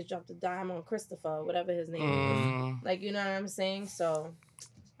 and niggas dropped a dime on Christopher, whatever his name is. Like, you know what I'm saying? So,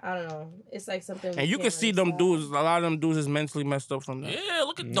 I don't know. It's like something. And you can see them dudes. A lot of them dudes is mentally messed up from that. Yeah,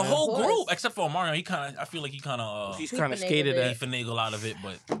 look at the Yeah. whole Of group course. except for Mario. I feel like he kind of He's He kind of finagled skated it. he at. finagled out of it,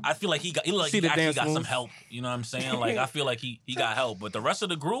 but I feel like he looked like See he the actually dance got some moves? help. You know what I'm saying? Like I feel like he got help, but the rest of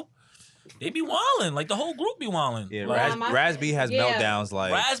the group, they be wilding. Like the whole group be wilding. Yeah, like, Rasby has meltdowns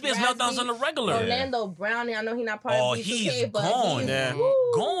like Raspberry's meltdowns on the regular. Orlando Brownie, I know he's not part Oh, of B2K, he's but gone. he's Yeah.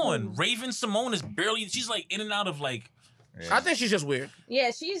 Gone. Raven Simone is barely. She's like in and out of like. I think she's just weird.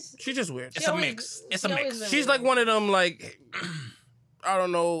 Yeah, she's She's just weird. It's a mix. It's a she always mix. been She's like one of them like I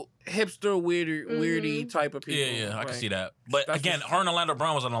don't know, hipster weirdy type of people. Yeah, I Like, can see that. But that's again, just- her and Orlando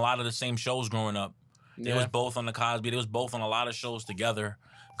Brown was on a lot of the same shows growing up. They Yeah. was both on the Cosby. They was both on a lot of shows together.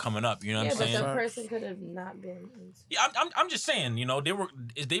 coming up. You know what I'm saying? Yeah, but the person could have not been. Yeah, I'm just saying. You know,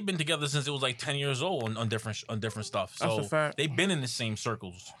 they've been together since it was like 10 years old on different stuff. So That's a fact. they've been in the same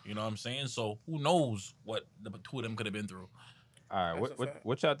circles. You know what I'm saying? So who knows what the two of them could have been through? All right,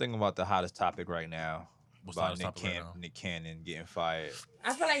 what y'all think about the hottest topic right now? What's the hottest topic right now? Nick Cannon getting fired.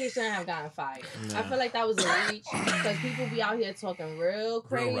 I feel like he shouldn't have gotten fired. I feel like that was a reach because people be out here talking real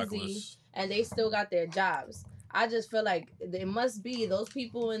crazy and they still got their jobs. I just feel like it must be those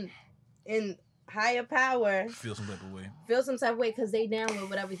people in higher power feel some type of way because they down with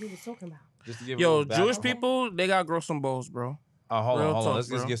whatever he was talking about. Just to give Yo, Jewish people, they got grow some balls, bro. Hold on. Let's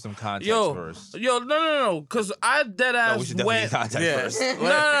just give some context first. No. Because I dead ass we should definitely get context first. No,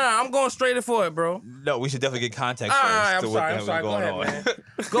 I'm going straight for it, bro. No, we should definitely get context All first. right, to what the hell is going on. Man.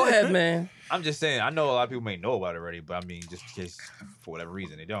 Go ahead, man. I'm just saying, I know a lot of people may know about it already, but I mean, just in case, for whatever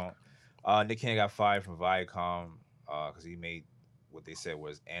reason, they don't. Nick Cannon got fired from Viacom because he made what they said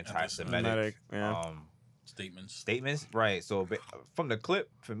was anti-Semitic statements. Right. So from the clip,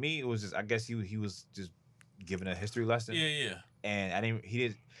 for me, it was just, I guess he was just giving a history lesson. Yeah. And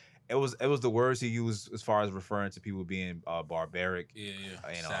it was the words he used as far as referring to people being barbaric. Yeah.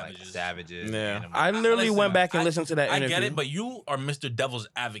 You know, savages. Yeah. I literally went back and listened to that interview. I get it, but you are Mr. Devil's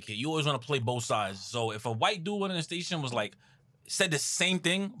Advocate. You always want to play both sides. So if a white dude went in the station was like, said the same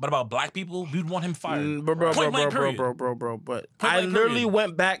thing, but about black people, we'd want him fired. Bro. But I literally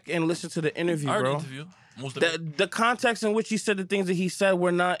went back and listened to the interview, bro. The context in which he said the things that he said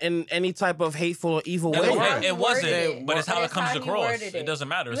were not in any type of hateful or evil way. It wasn't, but it's how it comes across. It doesn't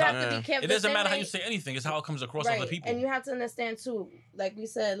matter. You have to be careful. It doesn't matter how you say anything. It's how it comes across other people. And you have to understand too, like we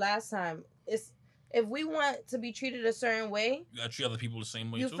said last time, it's if we want to be treated a certain way, you gotta treat other people the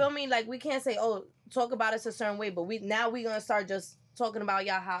same way. You feel me? Like we can't say, "Oh, talk about us a certain way," but we're gonna start just talking about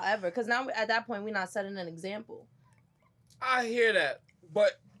y'all however, because now at that point we're not setting an example. I hear that,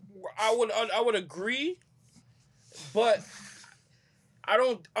 but I would agree, but I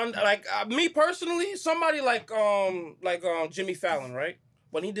don't like me personally. Somebody like Jimmy Fallon, right?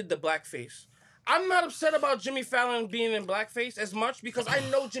 When he did the blackface, I'm not upset about Jimmy Fallon being in blackface as much because I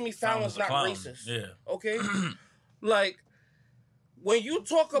know Jimmy Fallon's not racist. Yeah. Okay. Like when you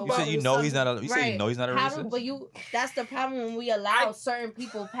talk about, you said you know he's not a racist. But that's the problem when we allow certain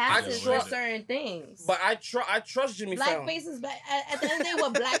people passes for certain things. But I trust Jimmy Fallon. Blackface is at the end of the day,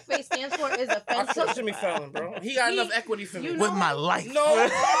 what blackface stands for is offensive. I trust Jimmy Fallon, bro. He got enough equity for me. With my life. No,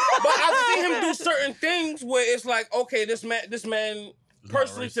 but I've seen him do certain things where it's like, okay, this man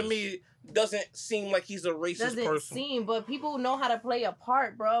personally to me doesn't seem like he's a racist person. Doesn't seem, but people know how to play a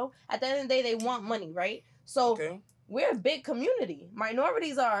part, bro. At the end of the day, they want money, right? So we're a big community.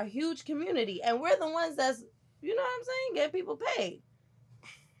 Minorities are a huge community, and we're the ones that's, you know what I'm saying, get people paid.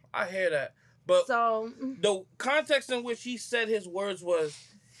 I hear that, but so the context in which he said his words was,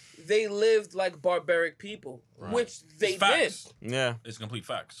 they lived like barbaric people, which they did. Yeah, it's complete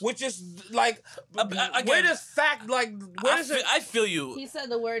facts. Which is like, where does fact like? Where is it? I feel you. He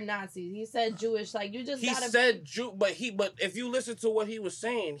said the word Nazi. He said Jewish. Like you just. He said Jew, but if you listen to what he was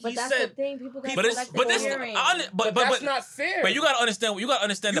saying, but he that's said. The thing. People got but that's not fair. But you gotta understand. You gotta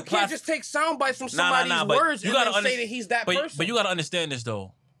understand the. You can't just take sound bites from somebody's words and then say that he's that person. But you gotta understand this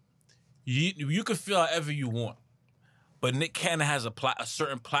though. You can feel however you want. But Nick Cannon has a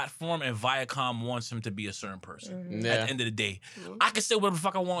certain platform, and Viacom wants him to be a certain person. Mm-hmm. At the end of the day, I can say whatever the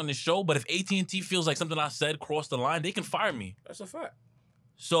fuck I want on the show, but if AT&T feels like something I said crossed the line, they can fire me. That's a fact.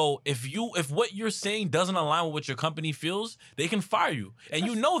 So if what you're saying doesn't align with what your company feels, they can fire you, and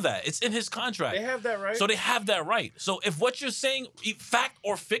you know that it's in his contract. They have that right. So they have that right. So if what you're saying, fact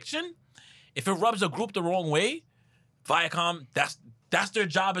or fiction, if it rubs a group the wrong way, Viacom, that's their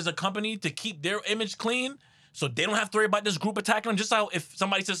job as a company to keep their image clean. So they don't have to worry about this group attacking them. Just how if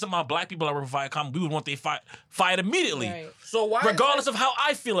somebody says something about black people that work for Viacom, we would want they fired immediately. Right. So why, regardless of how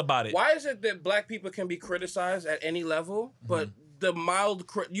I feel about it. Why is it that black people can be criticized at any level, but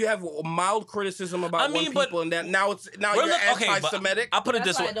you have mild criticism about people, and that now you're anti-Semitic? I put it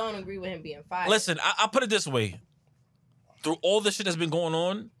this way. I don't agree with him being fired. Listen, I put it this way. Through all the shit that's been going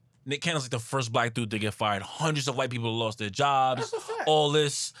on, Nick Cannon's like the first black dude to get fired. Hundreds of white people lost their jobs. That's a fact. All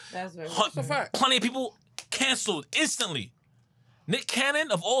this. That's a fact. Plenty of people canceled instantly. Nick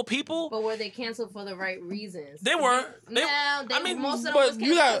Cannon, of all people. But were they canceled for the right reasons? They were. Most of them was canceled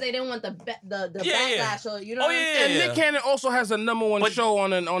because they didn't want the backlash. Or, you know what I'm saying? And Nick Cannon also has a number one show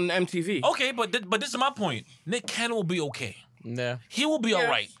on MTV. Okay, but this is my point. Nick Cannon will be okay. Yeah. He will be all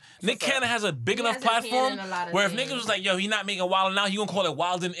right. Nick Cannon has a big enough platform where if niggas was like, yo, he not making Wildin' Out, he gonna call it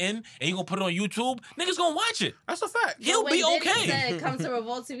Wildin' In, and he gonna put it on YouTube, niggas gonna watch it. That's a fact. He'll be Diddy okay. said come to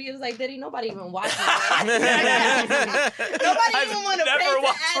Revolt TV, it was like, Diddy, nobody even watches it. Nobody even want to pay to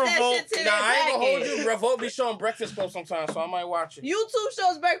add that shit to their I ain't gonna hold package. you. Revolt be showing Breakfast Club sometimes, so I might watch it. YouTube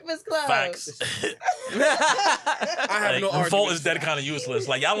shows Breakfast Club. Facts. I have no Revolt argument. is that kind of useless.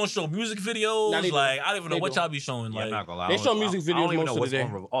 Like y'all don't show music videos. Not even. Like I don't even know They what do. y'all be showing. Yeah, Like I'm not gonna lie. They I show don't- music I don't videos even most know of what's the day.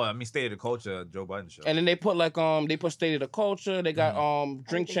 on Oh, I mean, State of the Culture, Joe Budden show. And then they put like they put State of the Culture. They got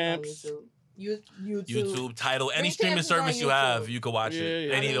Drink Everything's Champs. on YouTube. YouTube, Tidal, any Drink streaming Champs is on service you YouTube. have, you can watch it.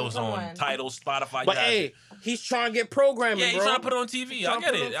 Yeah. Any of I mean, those come on on. Tidal, Spotify. But you have hey, it. he's trying to get programming, Yeah, he's bro. trying to put it on TV. I Trying to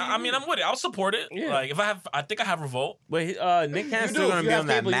get put it it. on I TV. mean, I'm with it. I'll support it. Yeah. Like if I think I have Revolt. But Nick Cannon's do. still gonna If you be have on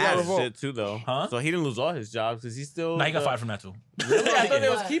that cable, you got Mad Revolt. shit too, though. Huh? So he didn't lose all his jobs because he's still. Nah, he got fired from that too. Really? I thought they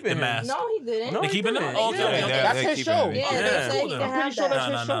was What? keeping The him. Mask. No, he didn't. No, They he keeping him? didn't. Oh, okay, Yeah. okay. That's they're his keeping show. him. Yeah, Okay, they that's said cool he then. can have sure that.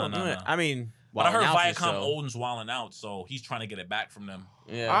 that's his show. No. I mean, But I heard now it's his Viacom show. owns Wildin' Out, so he's trying to get it back from them.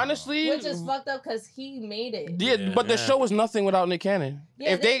 Yeah. Honestly, Which is fucked up because he made it. yeah, Yeah. but the Yeah. show is nothing without Nick Cannon.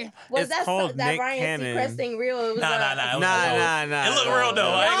 Yeah, If they, was It's that called that Nick Ryan Cannon. Seacrest thing real? It was Nah. Nah. It looked real though.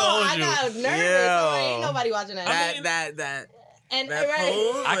 I ain't No, gonna hold I you. got nervous. Yo. Ain't nobody watching that. That. And that right.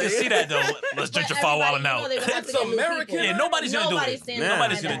 pose, I can see that though. Let's But gentrify everybody, Wildin' Out. they would have to It's get new American. people. Yeah, nobody's gonna do Nobody's it. standing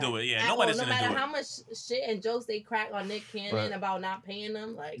Nobody's by gonna that. do it. Yeah, At nobody's all. gonna do No it. matter how much shit and jokes they crack on Nick Cannon But- about not paying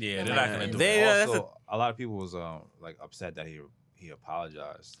them, like Yeah, nobody's they're not gonna do They- it. that's Also, a lot of people was like upset that he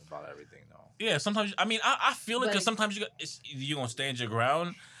apologized about everything though. Yeah, sometimes I mean I feel it But- because sometimes you're gonna stand your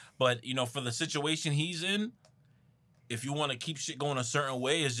ground, but you know for the situation he's in, if you want to keep shit going a certain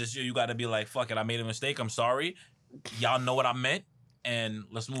way, it's just you got to be like fuck it, I made a mistake, I'm sorry, y'all know what I meant, and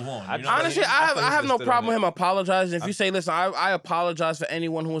let's move on. You know? honestly, I thought he I have no should've stood problem on with it. him apologizing. If you say, listen, I apologize for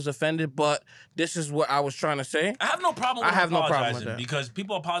anyone who was offended, but this is what I was trying to say. I have no problem. I With have no problem with apologizing that. because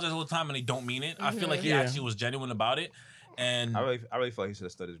people apologize all the time and they don't mean it. I feel like he Yeah. actually was genuine about it, and I really feel like he should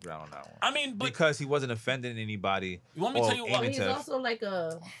have stood his ground on that one. I mean, but Because he wasn't offending anybody. you want me to or tell you what? But aiming he's to- also like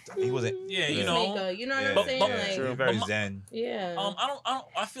a He wasn't. Yeah, you Yeah. know. peacemaker. You know what Yeah, I'm But- saying? but- like, He's very But- zen. yeah.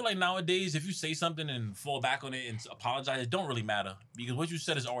 I feel like nowadays if you say something and fall back on it and apologize, it don't really matter because what you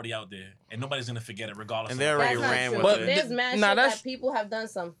said is already out there and nobody's gonna forget it regardless. And of they already That's not ran true. with But it. There's mad nah, shit that's- that people have done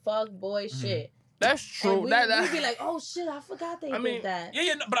some fuck boy shit. That's true. And we that be like, oh shit, I forgot they I mean, did that.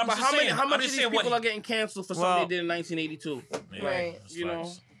 Yeah, no, but I'm but just how saying. many? How I'm much of just these saying people what, are getting canceled for Well- something they did in 1982? Yeah, Right, that's you know.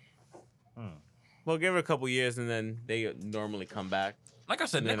 facts. Well, give it a couple years and then they normally come back. Like I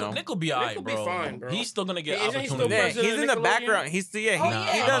said, You know. Nick will be alright, will be bro. fine, bro. He's still gonna get Hey, isn't he still opportunity. Yeah, president he's of in the Nickelodeon? background. He's still Oh he yeah,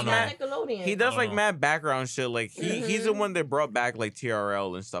 I does don't know. mad. Nickelodeon. He does I like don't know. mad background shit. Like he's the Mhm. one that brought back like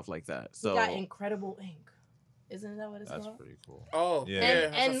TRL and stuff like that. He So got Incredible Inc. Isn't that what it's That's called? pretty cool. Oh, Yeah. yeah,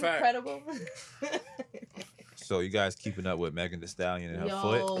 And that's a fact. Incredible. So you guys keeping up with Megan Thee Stallion and her Yo,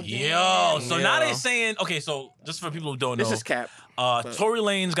 foot? Yo, so now Yeah. they saying okay. So just for people who don't know, This is cap. but- Tory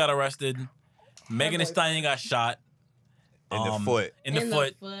Lanez got arrested. Megan Thee Stallion got shot In the foot. In the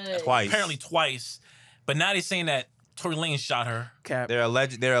foot, Twice. apparently twice. But now they're saying that Tory Lanez shot her, Cap. They're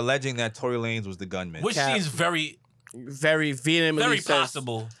alleging that Tory Lanez was the gunman. which Cap. seems very, Very vehemently very says-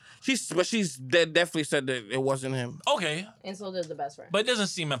 possible. She's definitely said that it wasn't him. Okay, And so did the best friend. but it doesn't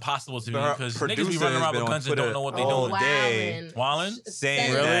seem impossible to me But her because niggas producer be running has around been with on guns and don't Twitter know what they all doing. day. Wildin'?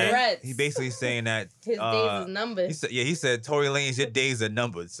 saying Really? that Threats. he basically saying that His days is numbered. he said Tory Lanez, your days are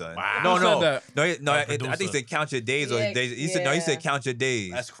numbered, son. Wow. No, Who no, said that? no. Our I think he producer. said count your days or Yeah, his days. He said no. He yeah. said count your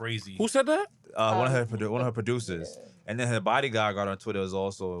days. That's crazy. Who said that? One of her producers, and then her bodyguard got on Twitter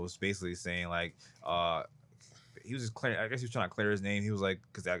was basically saying like he was just clear. I guess he was trying to clear his name. He was like,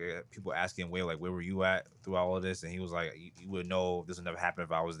 because people asking where were you at through all of this, and he was like, you would know this would never happen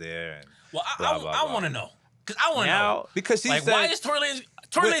if I was there. And Well, blah, blah, I blah. want to know because I want to know. now because she Like, said why is Tory Lanez?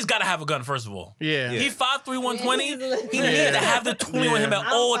 Tory Lanez got to have a gun first of all. Yeah. Yeah. He 5'3", 120. He Yeah. needs to have the toolie with him at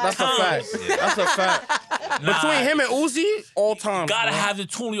all That's That's a times. fact. Yeah. That's a fact. Nah, Between him and Uzi, all time. gotta bro. have the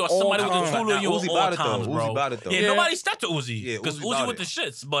toolie or All somebody with the time. toolie on you Uzi all about it, though. times, Uzi bro. about it, though. Yeah, Yeah. nobody stepped to Uzi Yeah, because Uzi Uzi about with the it.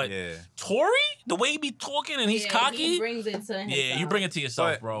 shits. But yeah. Tory, the way he be talking and he's Yeah, cocky, He brings it to himself. yeah, you bring it to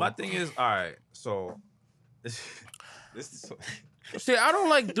yourself, But bro. my thing is, all right, so this is. See, I don't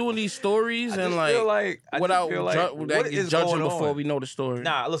like doing these stories and like without judging before we know the story.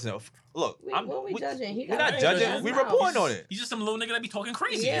 Nah, listen. Look, What we judging? He we're got not it judging. in his We mouth. reporting on it. He's just some little nigga that be talking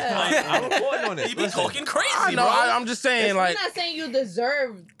crazy. Yeah. Like, I'm reporting on it. he be Listen, talking crazy, I know. bro. I'm just saying, We're like, not saying you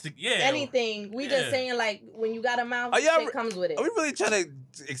deserve Yeah. anything. We Yeah. just saying like when you got a mouth, Are y'all shit comes with it. Are we really trying to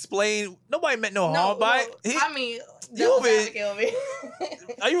explain? Nobody meant no No, harm by well, it. I mean, you devil's over it. advocate over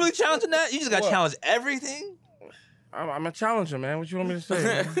here. Are you really challenging that? You just got to What? challenge everything. I'm a challenger, man. What you want me to say?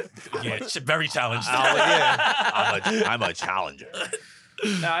 Man? Yeah, very challenged. I'm a challenger.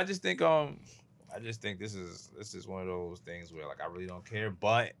 Nah, I just think this is one of those things where like I really don't care,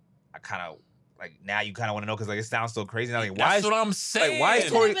 but I kind of like now you kind of want to know because like it sounds so crazy. Now, like, That's what I'm saying. Like, why is It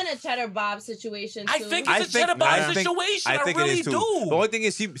Tory? could have been a Cheddar Bob situation too. I think it's a Cheddar Bob situation. I think really it is too. do. The only thing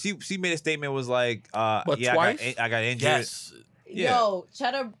is she made a statement was like, But yeah, twice? I got injured. Yes. Yeah. Yo,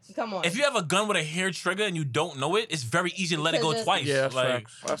 Cheddar, come on. If you have a gun with a hair trigger and you don't know it, it's very easy to let it go twice. Yeah, that's like,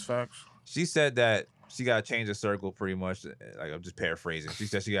 facts. That's facts. She said that she got to change the circle pretty much. Like I'm just paraphrasing. She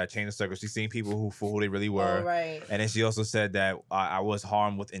said she got to change the circle. She's seen people who they really were. Oh, right. And then she also said that I was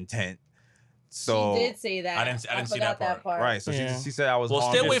harmed with intent. So she did say that. I didn't see that forgot part. Right. So Yeah. she said I was Well,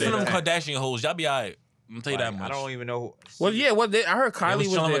 harmed. stay away with from them intent. Kardashian hoes. Y'all be alright. I'm gonna tell you that much. I don't even know. Well, yeah. What I heard They Kylie was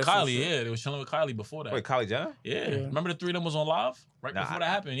was chilling there. with some Kylie. shit. Yeah, they was chilling with Kylie before that. Wait, Kylie Jenner? Yeah. Yeah. Remember the three of them was on live right Nah, before that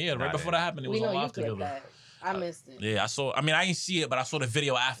happened. Yeah, nah, right before that happened, they was We on know you live clipped together. that. I missed it. Yeah, I saw. I mean, I didn't see it, but I saw the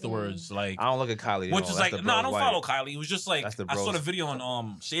video afterwards. Like, I don't look at Kylie. which no. is That's like, the no, I bros' don't follow wife. Kylie. It was just like That's the I saw bros. the video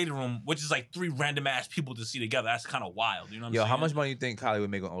on Shady Room, which is like three random ass people to see together. That's kind of wild. You know what I'm Yo, saying? how much money you think Kylie would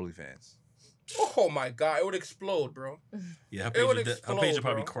make on OnlyFans? Oh my god, it would explode, bro. Yeah, her It would page would explode,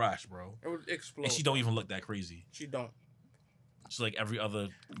 probably bro. crash, bro. It would explode. And she don't even look that crazy. She don't. She's like every other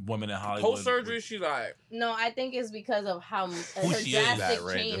woman in Hollywood. Post surgery, she's like. No, I think it's because of how her she is. drastic That,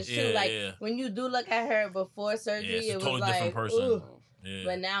 right? change Yeah, too. Like yeah. when you do look at her before Yeah, surgery, it's a it was totally like, different person. ooh. Yeah.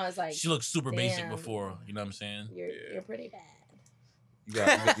 But now it's like She looked super basic damn. before. You know what I'm saying? You're pretty bad. You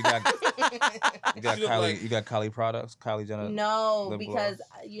got She look Kylie. like- You got Kylie products. Kylie Jenner. No, lip because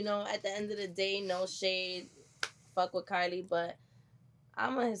gloss. you know, at the end of the day, no shade, fuck with Kylie, but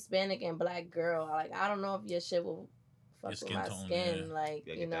I'm a Hispanic and black girl. Like I don't know if your shit will fuck Your with skin my tone, skin. yeah. Like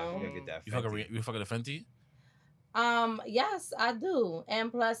You you know. gotta get that. You fucking the Fenty? Yes, I do,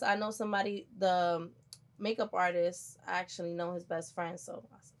 and plus I know somebody, the makeup artist. I actually know his best friend, so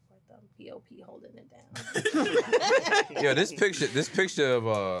I support them. POP holding it down. Yo, this picture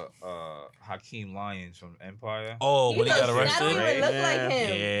of Hakeem Lyons from Empire. Oh, when he got That arrested? don't even look like him.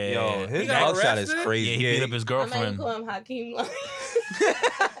 Yeah. Yo, his He got mugshot is arrested? crazy. Yeah, he beat up his I might girlfriend. call him Hakeem.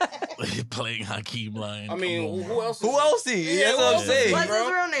 Playing Hakeem Lyons. I mean, Come on, who else? Who else he? Yeah, That's who what I'm else is saying. he, What's bro?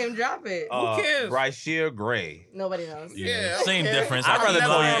 his real name? Drop it. Who cares? Bryshear Gray. Nobody knows. Yeah, Yeah, same okay. difference. I'd rather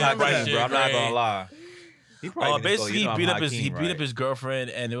never call you remember Hakeem, that. bro. I'm not gonna lie. He probably didn't Basically, go, he you know I'm he Hakeem, beat right? up his girlfriend,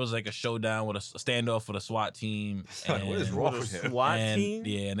 and it was like a showdown with a standoff for the SWAT team. What is and- wrong with him? SWAT and, team?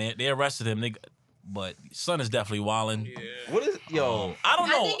 Yeah, and they arrested him. But son is definitely wilding. Yeah. What is yo? I don't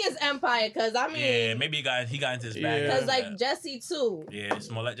know. I think it's Empire because I mean, Yeah, maybe he got into his bag. Yeah. because like Jesse too. Yeah,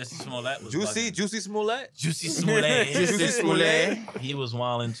 Smollett, Jesse Smollett was Juicy bugging. Smollett. Juicy Smollett. Juicy Smollett. He was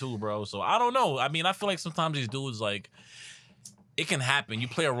wilding too, bro. So I don't know. I mean, I feel like sometimes these dudes like it can happen. You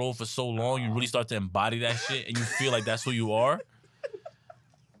play a role for so long, you really start to embody that shit, and you feel like that's who you are.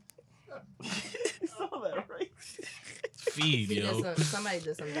 Feed, yo. Somebody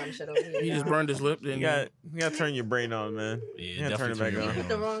did some dumb shit over here. He just burned his lip. Then You gotta turn your brain on, man. Yeah, You gotta turn it definitely back You on. hit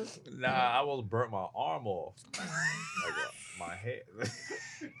the wrong. Nah, I almost burnt my arm off. My hair.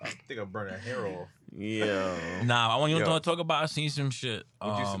 I think I burned a hair off. Yeah. Nah, I want you Yo. to talk about. I seen some shit.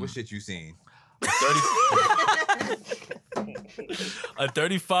 What shit you seen? A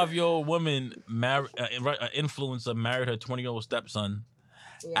 35-year-old woman, influencer, married her 20-year-old stepson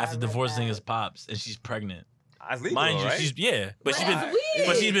Yeah, after I read divorcing that. his pops, and she's pregnant. That's legal, Mind you, right? but she's been, That's weird.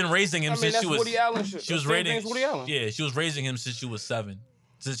 but she's been raising him I mean, since that's she was. Woody Allen shit. She was The same raising. thing as Woody Allen. Yeah, she was raising him since she was 7.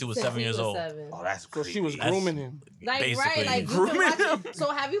 Since she was Since 7 he years was old. 7. Oh, that's So crazy. she was That's- grooming him. Like Basically. right, like you've been watching.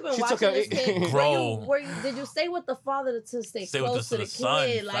 So have you been She took watching a- this kid? Grow. Did you stay with the father to stay Stay with close the to the son.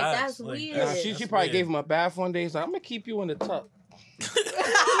 kid? Like Facts. that's Like, weird. Nah, she That's probably weird. gave him a bath one day. He's like, I'm gonna keep you in the tub. Said,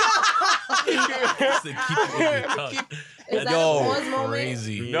 "Keep it in your tuck." Is that Yo, a pause moment?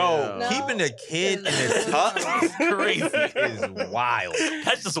 Crazy. No, No. keeping a kid in the No. tuck Crazy. is wild.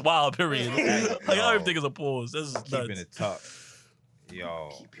 That's just wild. Period. Like I don't Yo. even think it's a pause. That's just Keeping nuts. it tuck. Yo.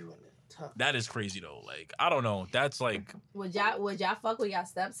 Keep you in the tub. That is crazy though. Like I don't know. That's like Would y'all fuck with y'all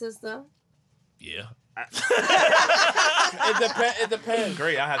stepsister? yeah. It depends.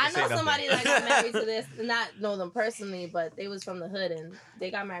 Great, I have to I say know nothing. somebody that got married to this. Not know them personally, but they was from the hood and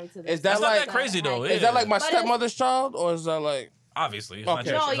they got married to this. Is that That's not like- that crazy though. Is Yeah. that like my But it's- stepmother's child, or is that like? Obviously. It's Okay. not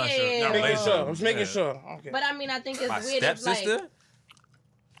your, No, it's not yeah, your, yeah, not yeah. Making related. sure. I'm just making Yeah. sure. Okay. But I mean, I think it's My weird. It's stepsister? like,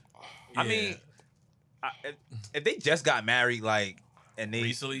 I mean, if they just got married, like, and they,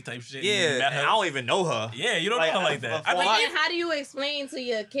 Recently type shit. you yeah, met and her. I don't even know her. Yeah, you don't Like, know her like that. I- I but mean, then how do you explain to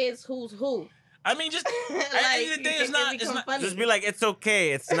your kids who's who? I mean, just Like, at the end of the day, it it's not. It's become not. funny. Just be like, it's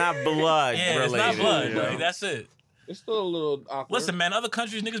okay. It's not blood Yeah, it's related. not blood. you know? Like that's it. It's still a little awkward. Listen, man, other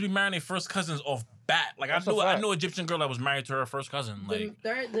countries niggas be marrying their first cousins off bat. Like That's I a fact. knew an Egyptian girl that was married to her first cousin. Like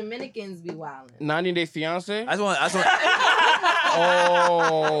Dominicans be wilding. 90 Day Fiance. I just want.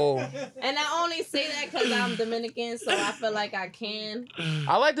 Oh, And I only say that because I'm Dominican, so I feel like I can.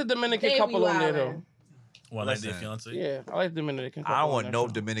 I like the Dominican They be couple on there though. wildin'. one night Listen. their fiance. Yeah, I like the Dominican couple. I don't on want that no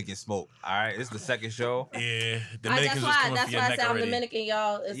show. Dominican smoke. All right, this is the second show. Yeah, That's Dominicans was coming why for your I neck say I'm already. Dominican,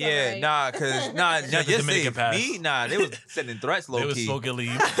 y'all. It's Yeah, alright. nah, cause nah, got the just Dominican say pass. me, nah, they was sending threats low They was key. smoking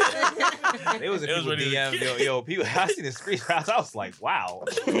leave. They was in They was people ready to DM, kill. yo, people. I seen the screenshots. I was like, wow.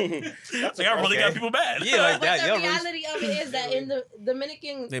 Like I really got people mad. Yeah, like But that. the Yo, reality of it is that in the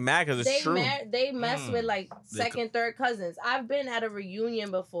Dominican, They mad because it's true. they mess with like They second, third cousins. I've been at a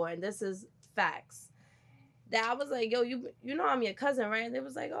reunion before, and this is facts. That I was like, yo, you know I'm your cousin, right? And they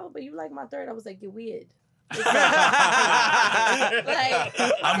was like, oh, but you like my third. I was like, you're weird. Like,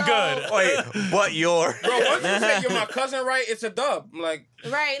 I'm so- good. wait, but your Bro, once you say you're my cousin, right? It's a dub. I'm like,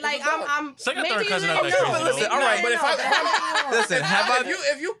 Right, like I'm Second, maybe third you cousin didn't not that know. crazy, Maybe though. you All right, didn't but if know. I- But listen, have I?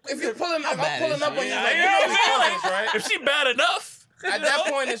 if you pulling, if I'm bad pulling is up she? on you, Yeah, like, you you know know what we I'm saying? cousins, right? If she bad enough, At that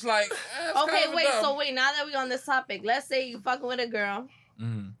point, it's like, it's Okay, kind of a wait, dub. so wait, now that we on this topic, let's say you fucking with a girl,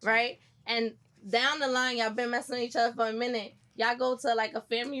 right? And down the line, y'all been messing with each other for a minute. Y'all go to like a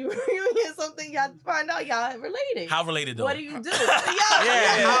family reunion, something, y'all find out y'all related. how related though? What do you do?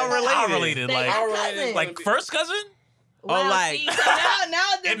 Yeah, how related? How related? They Like, got How related? cousins. like first cousin? Well, like- see, so now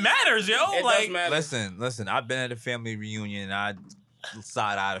It matters, yo. It Like, does matter. Listen. I've been at a family reunion and I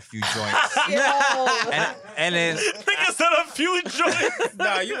side eyed a few joints, Yo. and then niggas said a few joints.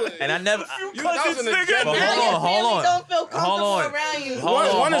 Nah, you was. and I never. You that was an Nigga. agenda. But Now hold your on, family hold on. don't feel comfortable Hold on. around you. Hold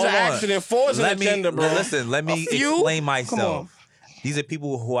on. One is an hold on. accident. Four is an Let me agenda, bro. listen. Let me A few? explain Come myself. These are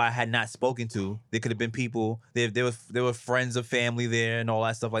people who I had not spoken to. They could have been people. There were friends of family there and all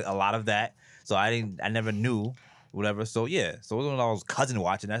that stuff. Like a lot of that. So I never knew. Whatever. So yeah. So when I was cousin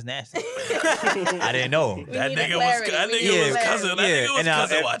watching, that's nasty. I didn't know. We That need nigga clarity. was We need cousin. That clarity. nigga was and now,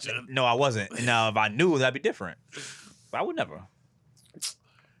 cousin watching. No, I wasn't. And now if I knew, that'd be different. But I would never.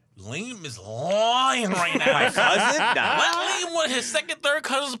 Liam is lying right now. My cousin? Nah. Let Liam want his second, third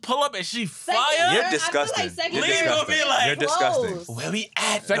cousins pull up and she Second, fire. You're third, disgusting. I feel like You're Liam gonna disgusting. be like, You're disgusting. Close. Where we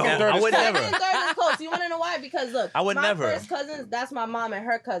at? Second, though? third I is would close. never. Second and third is close. You want to know why? Because look, I would my never. first cousins, that's my mom and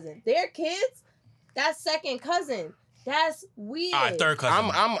her cousin. Their kids, that's second cousin. That's weird. All right, third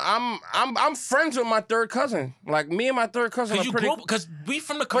cousin. I'm friends with my third cousin. Like me and my third cousin Cause are you pretty. grew up, cause we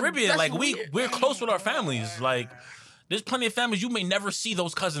from the Caribbean, that's like weird. we're close with our families. Like there's plenty of families you may never see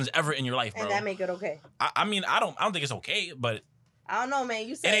those cousins ever in your life, bro. And that make it okay. I mean, I don't think it's okay, but I don't know, man.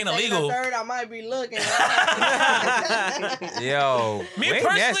 You said ain't second illegal. or third, I might be looking. Yo, me Wayne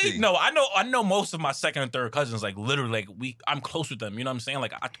personally, nasty. no, I know most of my second and third cousins, like literally, like I'm close with them. You know what I'm saying?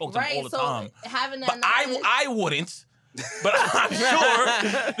 Like I talk to them all Right, the so time. having that But knowledge, I wouldn't. But I'm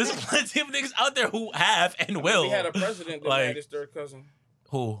sure there's plenty of niggas out there who have and will. We had a president that Like- had his third cousin,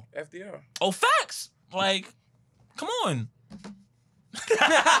 Who? FDR. Oh, facts. Like, come on.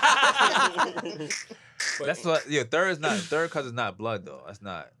 That's what. Yeah, third cousin's not blood though. That's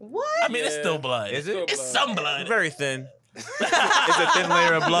not. what? I mean, it's Yeah. still blood. Is it? Still It's blood. some blood. Very thin. It's a thin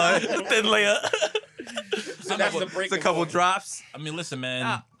layer of blood. Thin layer. So that's the It's breaking a couple point. drops. I mean, listen, man.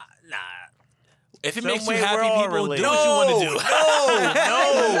 Nah. If it Some makes you way happy, we're all people do related. what you want to do.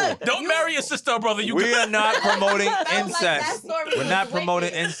 No. Look, Don't marry your sister or brother. You We can. are not promoting Felt like that incest. story We're was not promoting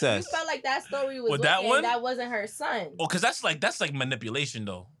wicked. incest. You felt like that story was With that wicked, one? that wasn't her son. Well, because that's like manipulation,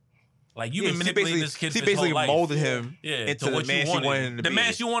 though. Like you've Yeah, been she manipulating basically- this kid She for his whole basically life. molded him Yeah, into to the what man you she wanted. wanted him to the be.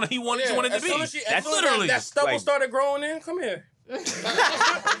 man she wanted to as be. soon as That's soon as literally that stubble like- started growing in. Come here.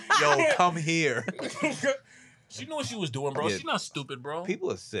 Yo, come here. She knew what she was doing, bro. Yeah. She's not stupid, bro.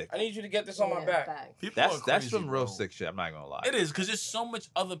 People are sick. I need you to get this on my Yeah, back. facts. People That's are crazy, some real bro. sick shit. I'm not gonna lie. It is because there's so much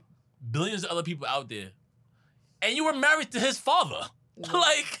other billions of other people out there, and you were married to his father.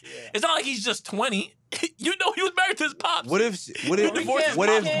 Like it's not like he's just 20. You know he was married to his pops. What if? What if? We divorced can't- What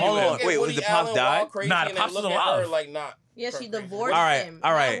we if? can't Hold look on. at Wait, was Woody the pops Allen died? wild crazy Nah, the and pops then is look at her alive. like not. Yeah, she Perfect. divorced All right, him.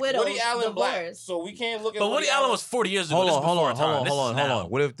 all right. Not widowed, Woody Allen black, divorced. so we can't look at. But Woody Allen was 40 years ago. Hold This on, is hold before on, our hold time. on, This hold on, is hold now. on.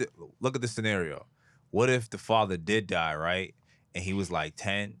 What if? Look at the scenario. What if the father did die, right? And he was like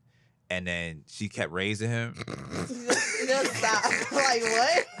 10, and then she kept raising him. Just stop. Like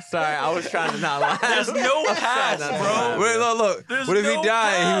what? Sorry, I was trying to not laugh. There's no pass, not to bro. laugh. Wait, look. There's What if no he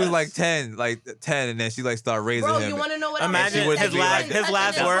died and he was pass. like 10, and then she like started raising Bro, him? you want to know what Imagine I'm his saying? last- his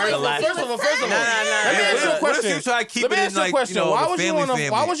last words. First of all, Nah, nah, let me yeah, ask you a What if question. you try to keep Let me it in ask you a like question. Why would you family?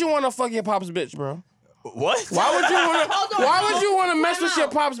 wanna? Why would you wanna fuck your pop's bitch, bro? What? Why would you want to? Hold on, Why hold would you want to mess time with your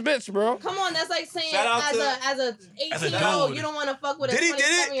out. pop's bitch, bro? Come on, that's like saying Shout out as a as a 18-year-old, dude. you don't want to fuck with a Did he did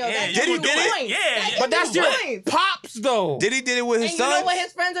it? 27-year-old. Yeah, That's did he just did it? points. Yeah, That's yeah. But that's your points. pops, though. Did he did it with his And you know son? what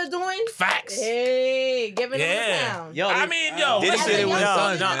his friends are doing? Facts. Hey, giving him Yeah. the sound. Yo, I mean, yo, Did he As did a it with his young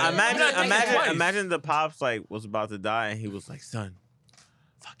son? son, No, man. imagine, You're not thinking imagine, twice. imagine the pops like was about to die, and he was like, "Son,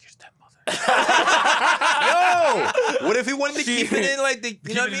 fuck your stepmother." Yo, what if he wanted to keep it in like the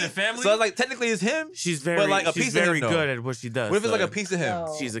you know what it I in mean? the family? So it's like technically it's him. She's very, But, like, a she's piece of very him, though. good at what she does. What if it's like a son. piece of him?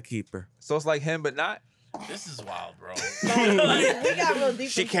 No. She's a keeper. So it's like him, but not. This is wild, bro. We got real deep.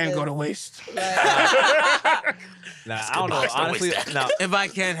 She into can't this. go to waste. Like, Nah, I don't know. Let's go Honestly, waste that. no. If I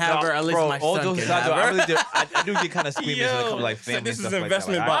can't have her, at least bro, my all son jokes can aside, have though, I, her. really do, I do get kind of squeamish when it comes to like so family this and is stuff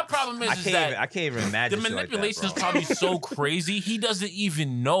investment like that. My box. problem I is can't that even. I can't even imagine the shit manipulation like is that, bro. probably so crazy. He doesn't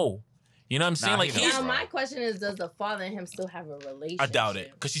even know. You know what I'm saying? Nah, Like he he's. knows, now bro. my question is, does the father and him still have a relationship? I doubt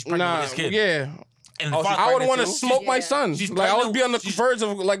it because she's pregnant Nah, with his kid. yeah. And Oh, the she's father- I would pregnant want to too? smoke my Yeah. son. She's Like I would pregnant. be on the She's- verge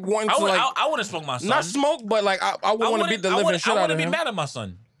of like wanting I to would. like I wouldn't smoke my son. not smoke, but like I would want to beat the living shit out of be him. mad at my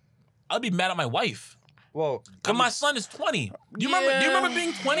son. I'd be mad at my wife. Well, Cause my son is 20. Do you remember? Do you remember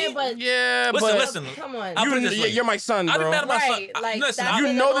being 20? Yeah, but Yeah, Listen, but listen. come on. I'll put it this way. you're my son, I'd be bro. mad at my son. Right, like, Listen, that's I- You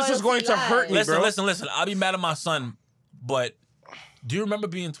where know the this is going to loyalty hurt me, lies. listen, bro. listen. I'll be mad at my son, but do you remember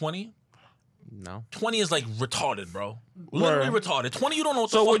being 20? No. 20 is like retarded, bro. Literally Word. retarded. 20, you don't know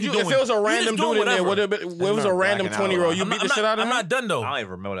what So the fuck would you you, doing. if it was a You random just doing dude in there, whatever. would it was a not random blacking out 20-year-old, loud. you I'm beat not, the I'm shit not, out of I'm him? not done though. I don't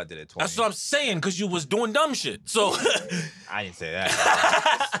even remember what I did at 20. That's what I'm saying, because you was doing dumb shit. So, I didn't say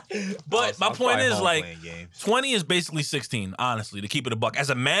that. but my I was point probably is home like, playing games. 20 is basically 16, honestly, to keep it a buck. As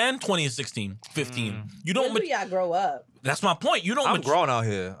a man, 20 is 16, 15. You don't, When do y'all grow up? that's my point. You don't, I'm grown out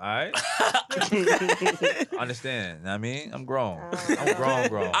here, all right? Understand? Know what I mean, I'm grown. I'm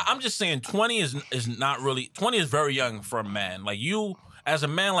grown. I'm just saying 20 is not really 20 is very young for a man. Like you as a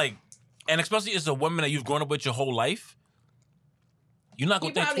man, like, and especially as a woman that you've grown up with your whole life, you're not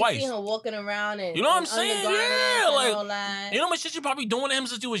You gonna think probably twice. see him walking around and You know what I'm in saying? undergarments Yeah, and like, all that. You know how much shit you probably doing to him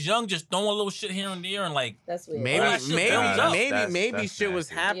since he was young, just throwing a little shit here and there and like That's weird. Maybe, that shit maybe, builds up. maybe That's shit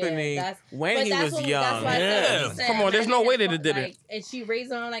was nasty. happening Yeah, when but he that's was what- young. That's why I said, Yeah. he said, Come on, there's no imagine way if, they did it. like, and she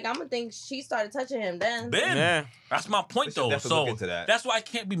raised on like I'm gonna think she started touching him then. Ben. Yeah. That's my point We should though. definitely look So into that. that's why I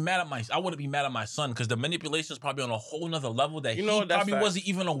can't be mad at I wouldn't be mad at my son because the manipulation is probably on a whole nother level that You know he what, that's probably facts. wasn't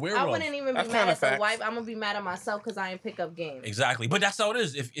even aware I of. wouldn't even be That's mad kinda at the facts. wife. I'm gonna be mad at myself because I ain't pick up game. Exactly, but that's how it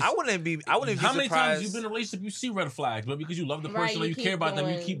is. If it's, I wouldn't be how many times surprised. you've been in a relationship, you see red flags, but because you love the Right, person or you you keep care about them,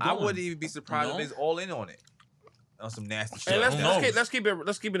 you going. keep I going. wouldn't even be surprised You know? if it's all in on it. On some nasty shit. Hey, Who let's, knows?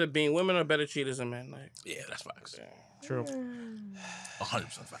 let's keep it a bean. Women are better cheaters than men. Like, Yeah, that's facts. true.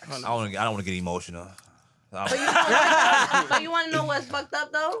 100% facts. I don't want to get emotional. But you want to know what's fucked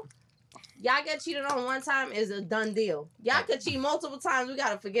up though? Y'all get cheated on one time is a done deal. Y'all could cheat multiple times. We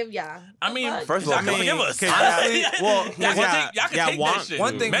gotta forgive y'all. I mean, Fuck. First of all, y'all can forgive us. honestly, well, y'all yeah, can yeah, take want- that shit.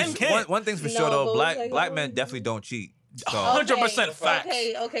 one thing, men can't. one thing's for No, sure though, but black like- black men definitely don't cheat. So 100% facts.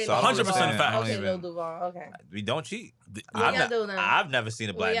 Okay, So Lil 100% Duval. facts. I don't Okay, even- Lil Duval. Okay. we don't cheat. What y'all do then? I've never seen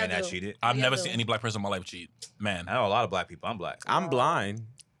a black What y'all man that do? cheated. I've Yeah, never though. seen any black person in my life cheat. Man. I know a lot of black people. I'm black. I'm blind.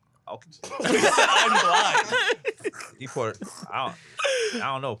 Okay. I'm blind. I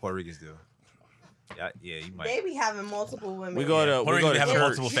don't know what Puerto Ricans do. Yeah, you might. They be having multiple women. We go to Puerto we go Rican to having church.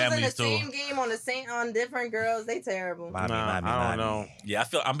 multiple Using families the too. same game on different girls. They terrible. Miami, Nah, Miami, I don't Miami. know. Yeah, I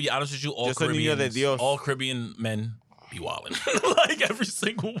feel. I'm be honest with you. All Just so you know that Dios- all Caribbean men be wilding. Like every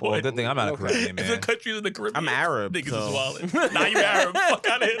single one. Well, good thing I'm not a Caribbean If the man. countries in the Caribbean, I'm Arab, Niggas so- is wilding. Nah, you Arab. Fuck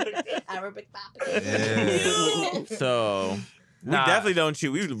out of here. Arabic Yeah. So we Nah. definitely don't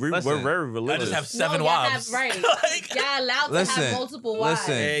cheat. We're Listen, very I religious. just have 7 No, y'all wives. have- right. Like, Y'all allowed to Listen, have multiple wives.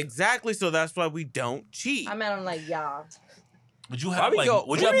 listen. Exactly. So that's why we don't cheat. I meant I'm like y'all. would you Why have we like? go-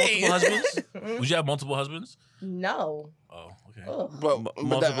 Would you have Wait. multiple husbands? Would you have multiple husbands? No. Oh, okay. Ugh. But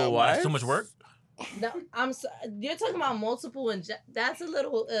Multiple Why? wives. That's too much work. No, you're talking about multiple and that's a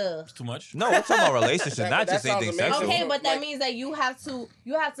little It's too much. No, we're talking about relationships, That- not that just anything sounds amazing. sexual. Okay, but that Like- means that you have to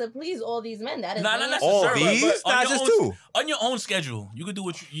please all these men. That is Nah, not nasty. All necessarily. these, but on not your just own- two. On your own schedule, you can do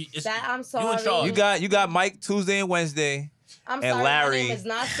what you. It's, That I'm You in sorry. charge. You got Mike Tuesday and Wednesday, I'm and sorry. Larry, My name is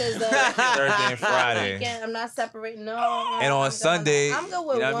not SZA. Thursday and Friday. Weekend, I'm not separating. No. and on I'm Sunday, good. I'm good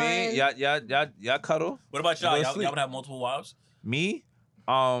with you know one. what I mean? Y'all cuddle. What about You y'all? go to Y'all sleep. would have multiple wives? Me?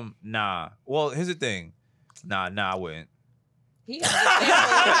 Nah. Well, here's the thing. Nah, I wouldn't. He got the same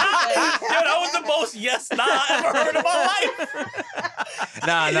Yo, that was the most yes nah I ever heard in my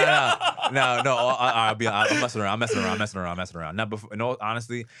life. No. I'm messing around. Now, before, in all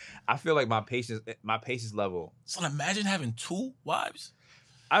honesty, I feel like my patience level. So imagine having 2 wives.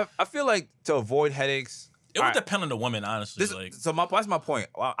 I feel like to avoid headaches, It would depend on the woman, honestly. So that's my point.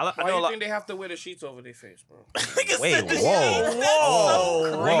 Well, Why do you think they have to wear the sheets over their face, bro? Wait, whoa.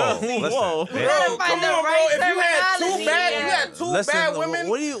 Whoa. Bro, come on, bro. If you had two bad women.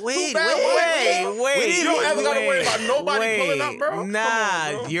 What do you wait? Wait. You don't ever gotta worry about nobody pulling up, bro. Nah,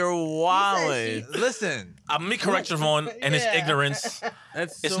 Come on, bro. you're wildin'. Listen. Let me correct Javon and his ignorance.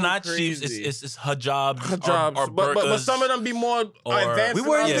 That's It's so not crazy. sheets. It's hijabs. Hijabs, Or but burqas. some of them be more advanced. We than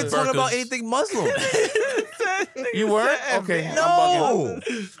weren't others. even talking about burqas. anything Muslim. You weren't? Okay. No.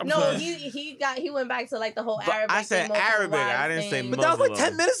 No, he went back to like the whole But Arabic. I said thing, multiple Arabic. I wives didn't say thing. But that was like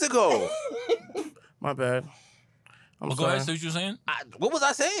 10 minutes ago. My bad. I'm Well, go sorry. ahead. Say what you were saying. What was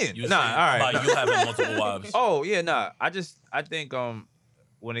I saying? You were Nah, saying all right. about you having multiple wives. Oh yeah, nah. I think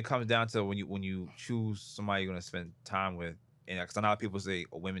when it comes down to when you choose somebody you're gonna spend time with, and because I know people say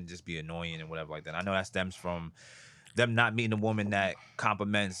women just be annoying and whatever like that. I know that stems from them not meeting a woman that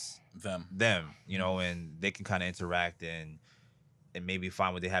complements them, you know, and they can kind of interact and maybe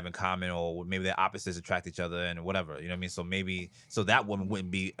find what they have in common, or maybe their opposites attract each other and whatever, you know what I mean? So that woman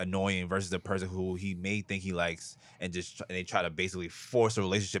wouldn't be annoying versus the person who he may think he likes, and they try to basically force a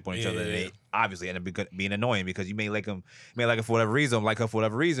relationship on each other. And they obviously end up being annoying because you may like her for whatever reason, like her for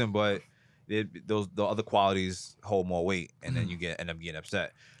whatever reason, but the other qualities hold more weight, and then you end up getting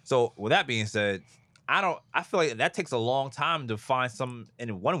upset. So with that being said, I feel like that takes a long time to find some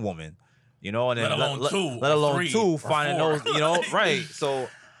in one woman. You know, and then let alone two, finding those, you know, right? So,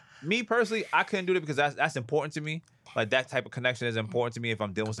 me personally, I couldn't do it because that's important to me. Like that type of connection is important to me if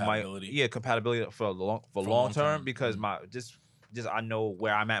I'm dealing with somebody. Yeah, compatibility for long term because my just I know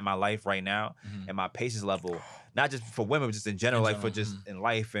where I'm at in my life right now and my patience level, not just for women, but just in general, like for just in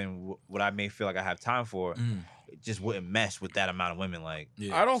life and what I may feel like I have time for, it just wouldn't mesh with that amount of women. Like,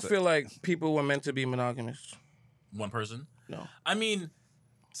 I don't feel like people were meant to be monogamous. One person? No. I mean,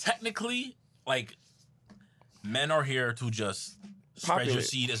 technically, like, men are here to just spread your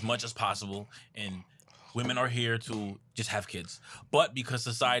seed as much as possible, and women are here to just have kids. But because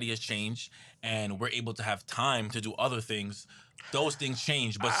society has changed and we're able to have time to do other things, those things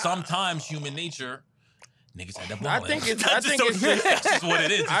change. But sometimes human nature, niggas had that ball. I think it's that's just what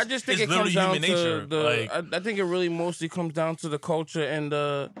it is. I just think it comes down to the. I think it really mostly comes down to the culture and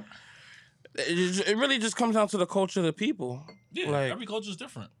the. It really just comes down to the culture of the people. Yeah, every culture is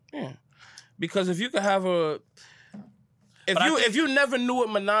different. Yeah, because if you could have if you never knew what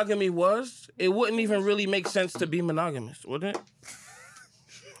monogamy was, it wouldn't even really make sense to be monogamous, wouldn't it?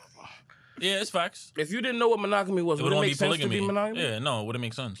 Yeah, it's facts. If you didn't know what monogamy was, would it make sense to be monogamous? Yeah, no, it wouldn't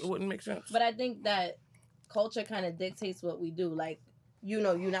make sense. It wouldn't make sense. But I think that culture kind of dictates what we do. Like, you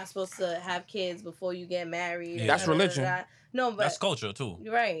know, you're not supposed to have kids before you get married. Yeah. That's religion. No, but that's culture too.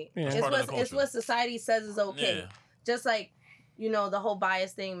 Right. Yeah. It's what society says is okay. Yeah. Just like, you know, the whole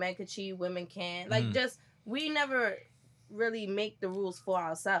bias thing, men could cheat, women can't. Like, just, we never really make the rules for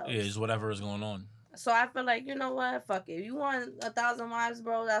ourselves. Yeah, it's whatever is going on. So I feel like, you know what? Fuck it. If you want 1,000 wives,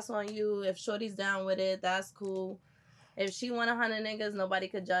 bro, that's on you. If Shorty's down with it, that's cool. If she want 100 niggas, nobody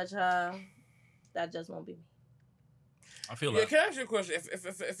could judge her. That just won't be me. I feel like. Can I ask you a question?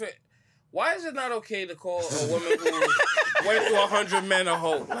 If why is it not okay to call a woman who went through 100 men a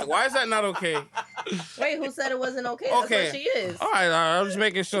hoe? Like, why is that not okay? Wait, who said it wasn't okay? Okay. That's what she is. All right, I'm just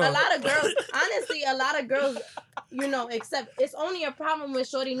making sure. A lot of girls, honestly, you know, except it's only a problem when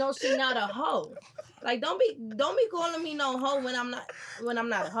Shorty knows she's not a hoe. Like, don't be calling me no hoe when I'm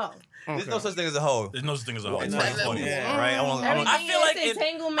not a hoe. Okay. There's no such thing as a hoe. There's no such thing as a hoe. It's funny, right? I feel like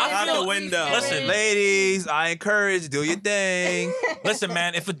entanglement. Out the window. Listen, ladies, I encourage do your thing. Listen,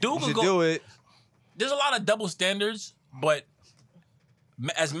 man, if a dude you could do it, there's a lot of double standards, but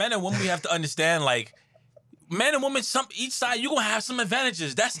as men and women, we have to understand, like, men and women, each side, you're gonna have some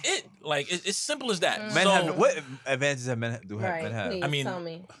advantages. That's it. Like, it's simple as that. Men have what advantages have men have? Please, I mean, tell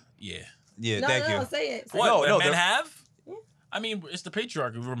me. Yeah. Thank you. No, say it. What? No, men have? I mean, it's the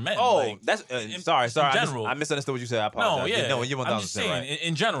patriarchy. We're men. Oh, like, that's sorry. In general, I misunderstood what you said. I apologize. No, yeah. No, you're 1,000% I'm just saying, right.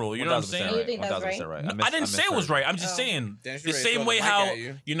 in general, you know what I'm saying? You think that's right? I didn't say it was right. I'm just saying the same way how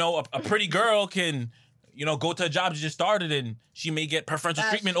you know a pretty girl can, you know, go to a job she just started and she may get preferential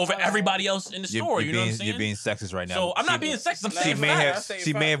treatment over everybody else in the store. You know what I'm saying? You're being sexist right now. So I'm not being sexist. I'm saying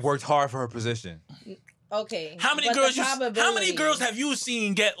she may have worked hard for her position. Okay. How many girls have you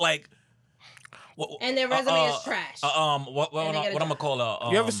seen get like? And their resume is trash. What I'm gonna call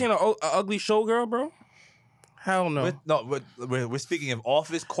her? You ever seen an ugly showgirl, bro? Hell no. We're speaking of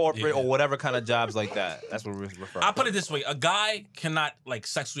office, corporate, or whatever kind of jobs like that. That's what we're referring to. I put it this way: a guy cannot like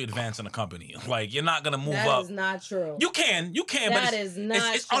sexually advance in a company. Like, you're not gonna move up. That is not true. You can, That but is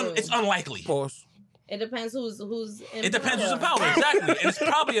not true. It's unlikely. Pause. It depends who's in It depends who's in power, exactly. And it's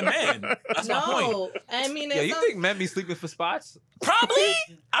probably a man. That's my point. No, I mean, Yeah, you think men be sleeping for spots? Probably.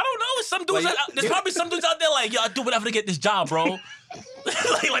 I don't know. Some dudes there's probably some dudes out there like, yo, I do whatever to get this job, bro.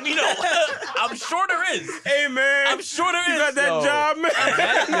 Like, let me know. I'm sure there is. Hey man, I'm sure there is. you got that Yo, job,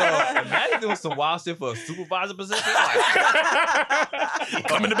 man. Imagine doing some wild shit for a supervisor position.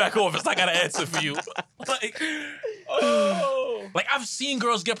 Come in the back office. I got an answer for you. Like I've seen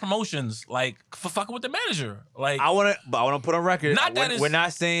girls get promotions like for fucking with the manager. Like I want to put on record. Not that we're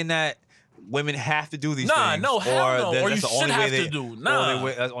not saying that women have to do these things. Nah, no, hell no. Or you that's the should only have way to they, do. Nah.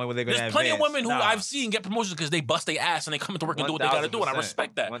 that's the only way they're gonna There's plenty of advance. women who I've seen get promotions because they bust their ass and they come into work and do what they gotta do, and I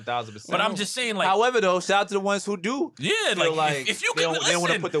respect that. 1000%. But I'm just saying, like, however, though, shout out to the ones who do. yeah, feel like if you they can, don't, they don't want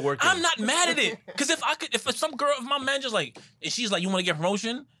to listen, put the work in. I'm not mad at it because if some girl, if my manager's like, and she's like, you want to get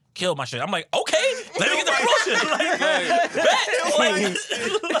promotion? Kill my shit. I'm like, okay, let me get the promotion.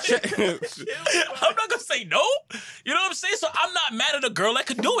 I'm not gonna say no. You know what I'm saying? So I'm not mad at a girl that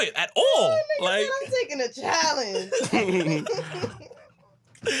could do it at all. Like, I'm taking a challenge.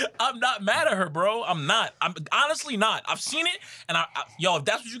 I'm not mad at her, bro. I'm not. I'm honestly not. I've seen it, and yo, if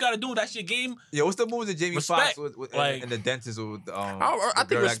that's what you gotta do, that's your game. Yo, what's the movie that Jamie Respect. Foxx with Like- and the dentist with I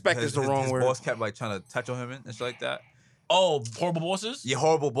think respect is the wrong his word. boss kept like trying to touch on him and shit like that. Oh, horrible bosses. Yeah,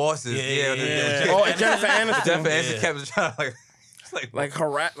 horrible bosses. Yeah. Oh, and Jennifer Aniston. Jennifer Yeah. Aniston kept trying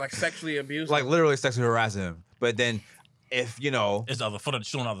to like sexually abused. like literally sexually harassing him. But then if you know, It's the other foot,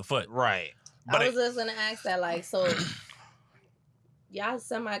 shooting the other foot. right. But I was just gonna ask that, like, so y'all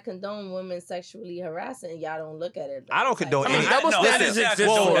semi-condone women sexually harassing, y'all don't look at it. I don't condone I mean, any. double no, standards I didn't say I exist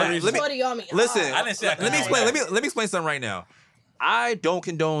condone for a that. reason. Let me- on me. Listen, I didn't say I let me condone explain. that. Let me explain something right now. I don't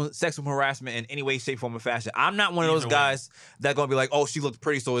condone sexual harassment in any way, shape, form, or fashion. I'm not one of those Either way. guys that gonna be like, "Oh, she looked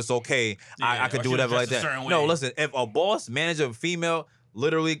pretty, so it's okay. Yeah, I could or do she whatever like dressed a that." certain No, way. listen. If a boss, manager, female,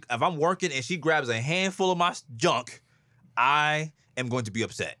 literally, if I'm working and she grabs a handful of my junk, I am going to be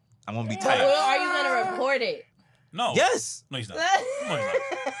upset. I'm gonna be But tight. are you gonna report it? No. Yes, No, he's not. No, he's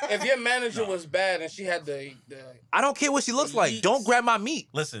not. If your manager was bad and she had the I don't care what she looks like. Don't grab my meat.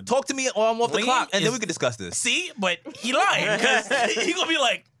 Listen. Talk to me or I'm off the Lean clock, and then is- we can discuss this. See, but he lying because he gonna be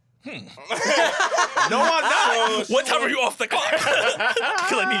like, No, I'm not, what time are you off the clock? Because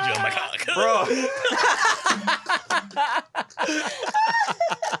I need you on my clock. bro.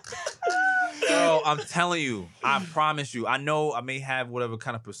 Bro, I'm telling you, I promise you. I know I may have whatever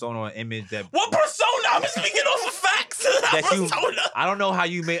kind of persona or image that What persona? I'm speaking off of facts. that you. Persona. I don't know how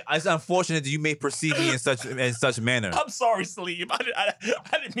you may. It's unfortunate that you may perceive me in such manner. I'm sorry, Salim. I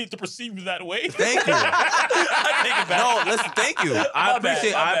didn't mean to perceive you that way. Thank you. I take it back. No, listen. Thank you. My I bad,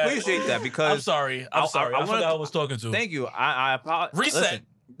 my bad. appreciate that because I'm sorry. I wanna- forgot who I was talking to. Thank you. I apologize. Reset. Listen,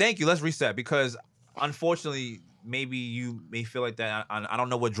 thank you. Let's reset because unfortunately, maybe you may feel like that. I don't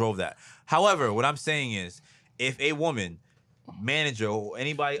know what drove that. However, what I'm saying is, if a woman, manager, or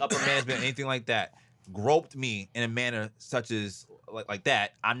anybody upper management, anything like that, groped me in a manner such as like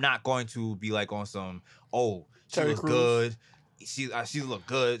that, I'm not going to be like on some, oh, she Terry looks Crews. good. She look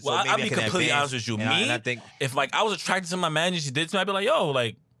good. Well, so maybe I'll I be can completely advance. honest with you. And Me, and I think if like I was attracted to my manager, she did to me, I'd be like, yo,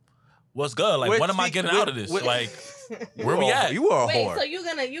 like, what's good? Like, what am I getting out of this? Like, where we at? You are a Wait, whore. so you're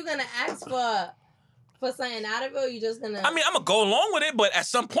gonna ask for something out of it, or you just gonna? I mean, I'm gonna go along with it, but at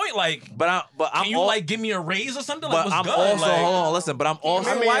some point, like, but I'm can you like give me a raise or something? Like, But what's I'm good? also like, hold on, listen. But I'm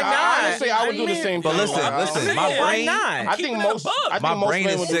also I mean, why not? honestly, I would do the same But thing. listen, Like, my Yeah. brain. Why not? I Keep think it most. a buck. I think My most brain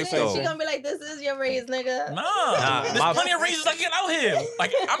men is would do the sick, same though. She thing. gonna be like, "This is your raise, nigga." Nah, there's my- plenty of reasons I get out here.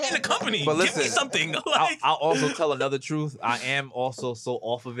 Like, I'm in the company. But Give me listen, something. I'll, Like, I'll also tell another truth. I am also so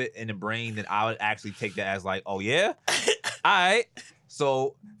off of it in the brain that I would actually take that as like, oh yeah, all right.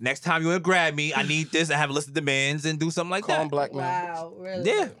 So next time you want to grab me, I need this. I have a list of demands and do something like Calm that. black man. Wow, really?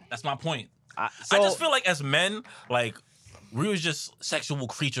 Yeah. that's my point. I I just feel like as men, like, we was just sexual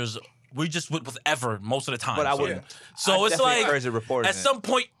creatures. We just with whatever most of the time. But I so- wouldn't. So I it's definitely like encourage the reporting at it. some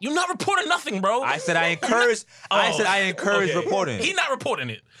point you're not reporting nothing, bro. I said I encourage. I said I encourage okay. reporting. He not reporting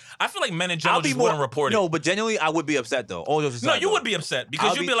it. I feel like men in general I'll be just more. wouldn't report it. No, but genuinely, I would be upset though. All jokes No, aside, you though. would be upset because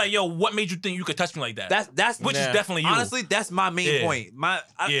I'll you'd be like, "Yo, what made you think you could touch me like that?" That's which is Nah. definitely you. honestly, that's my main Yeah. point.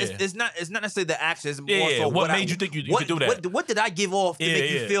 Yeah. It's not necessarily the action. It's more Yeah, so what I- made you think you what- could do that? What did I give off to Yeah, make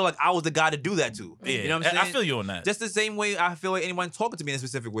you yeah. feel like I was the guy to do that to? Yeah, You know what I'm saying? I feel you on that. Just the same way I feel like anyone talking to me in a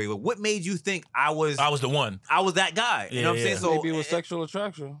specific way. Like, what made you think I was I was the one. that guy? You know what I'm Yeah, saying? yeah. So Maybe it was sexual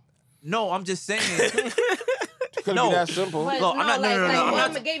attraction. no, I'm just saying. Could No. be that simple. But No, I'm not- no, like, no, no, like I'm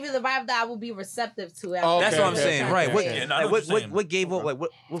what not- gave you the vibe that I would be receptive to. Oh, That's okay, what I'm okay, saying, okay, right? What, okay. Yeah, no, I know like, what you're saying. what gave off? Like,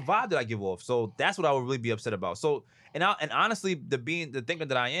 what vibe did I give off? So that's what I would really be upset about. So, and honestly, the thinker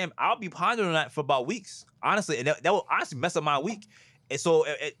that I am, I'll be pondering that for about weeks, honestly, and that will honestly mess up my week. So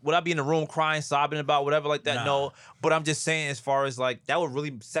would I be in the room crying, sobbing about whatever like that? Nah. No. But I'm just saying, as far as like that would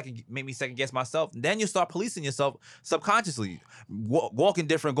really make me second guess myself. Then you start policing yourself subconsciously, walking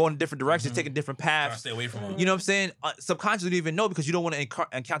different, going in different directions, taking different Trying to paths. stay away from him. You know what I'm saying? Subconsciously, you don't even know because you don't want to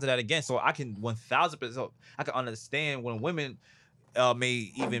encounter that again. So I can 1000%, I can understand when women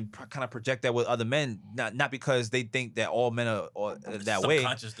may even kind of project that with other men, not because they think that all men are that way,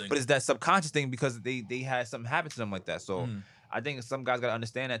 but it's that subconscious thing because they had something happen to them like that. So I think some guys gotta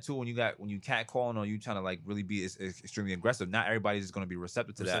understand that too. When you catcalling or you trying to like really be extremely aggressive, not everybody's just gonna be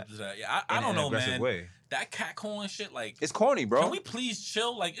receptive to that. Yeah, I don't know, man. Way. That catcalling shit, like it's corny, bro. Can we please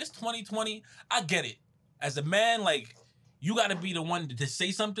chill? Like it's 2020. I get it. As a man, like you gotta be the one to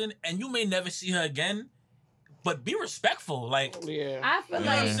say something, and you may never see her again. But be respectful, like I feel you know like what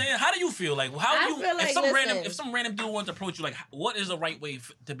I'm saying. How do you feel? Like how do you? Like, if some random dude wants to approach you, like what is the right way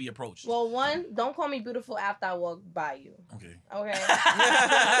to be approached? Well, one, don't call me beautiful after I walk by you. Okay.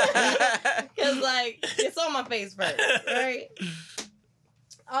 Because like it's on my face first, right?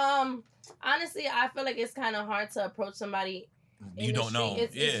 Honestly, I feel like it's kind of hard to approach somebody. You don't know.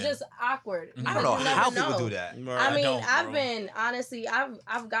 It's just awkward. I don't know how people do that. I mean, I've been honestly,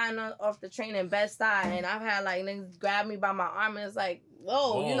 I've gotten off the train in Bed-Stuy, and I've had like niggas grab me by my arm, and it's like,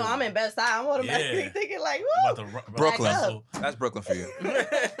 whoa. You know, I'm in Bed-Stuy. I'm automatically thinking like, whoa, Brooklyn. That's Brooklyn for you.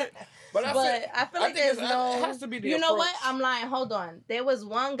 But I feel like there's no. It has to be the you approach. know what? I'm lying. Hold on. There was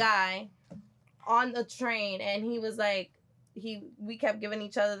one guy on the train, and he was like, we kept giving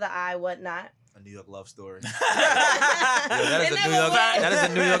each other the eye, whatnot. A New York love story. That is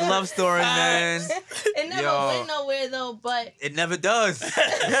a New York love story, man. It never went nowhere though, but it never does.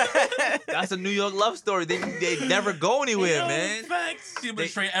 That's a New York love story. They never go anywhere, man. Facts. See the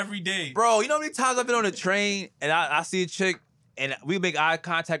train every day, bro. You know how many times I've been on a train and I see a chick and we make eye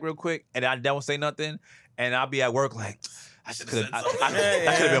contact real quick and I don't say nothing and I'll be at work like. That could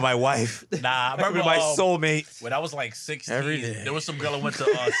have been my wife. Nah, I remember my soulmate. When I was like 16, every day. There was some girl who went to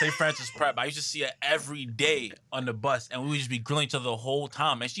St. Francis Prep. I used to see her every day on the bus, and we would just be grilling each other the whole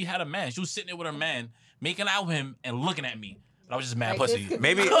time. And she had a man. She was sitting there with her man, making out with him and looking at me. But I was just mad pussy.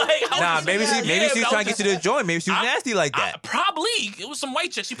 Maybe, maybe she's trying to get you to join. Maybe she was nasty like that. Probably. It was some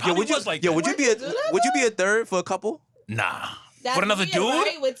white chick. She probably was like that. Would you be a third for a couple? Nah. That's for another weird, dude?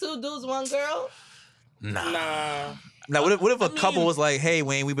 Right? With 2 dudes, 1 girl? Nah. Now, what if a couple was like, "Hey,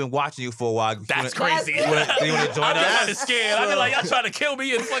 Wayne, we've been watching you for a while. That's crazy. You want to join us?" I'm kind of scared. I'd be like, "Y'all trying to kill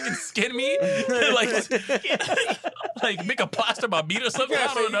me and fucking skin me? like make a plaster my meat or something?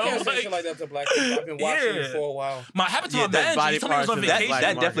 I don't know." You can't say shit like that to black people. I've been watching you for a while. My happened to my man. He told me he was on vacation.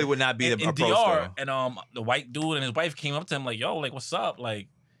 That definitely would not be in the approach. DR, and the white dude and his wife came up to him like, "Yo, like, what's up? Like,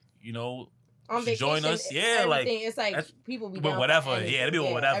 you know, on vacation, join us? Yeah, like it's like people be down whatever. Yeah, they be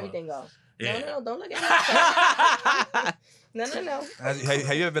with whatever. Everything goes. Yeah. No, don't look at me. No.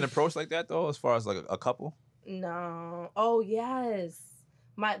 Have you ever been approached like that though, as far as like a couple? No. Oh yes,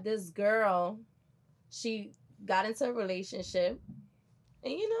 this girl, she got into a relationship,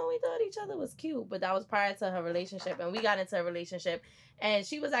 and we thought each other was cute, but that was prior to her relationship, and we got into a relationship, and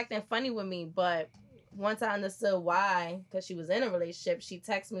she was acting funny with me, but once I understood why, because she was in a relationship, she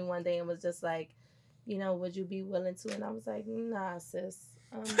texted me one day and was just like, would you be willing to? And I was like, nah, sis.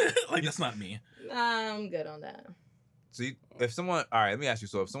 Like that's not me. I'm good on that. So if someone, all right, let me ask you.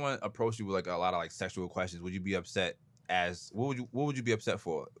 So if someone approached you with like a lot of like sexual questions, would you be upset? What would you be upset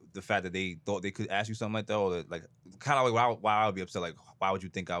for? The fact that they thought they could ask you something like that, or like kind of like why I would be upset? Like why would you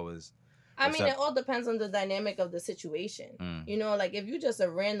think I was? I mean, it all depends on the dynamic of the situation. Like if you just a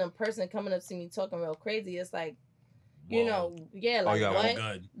random person coming up to me talking real crazy, it's like, what?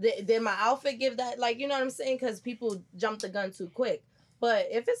 Did my outfit give that? Like, you know what I'm saying? Because people jump the gun too quick. But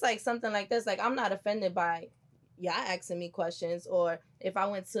if it's like something like this, like I'm not offended by y'all asking me questions, or if I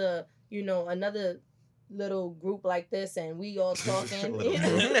went to, another little group like this and we all talking. Little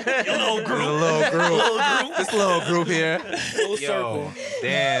group. This little group here. Full circle.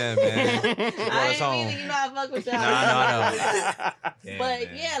 Damn, man. I ain't mean I fuck with y'all. I know. Damn,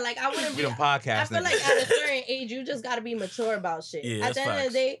 but yeah, like I wouldn't be. I feel like at a certain age, you just gotta be mature about shit. Yeah, at the end of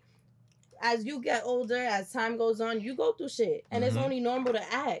the day, as you get older, as time goes on, you go through shit, and it's only normal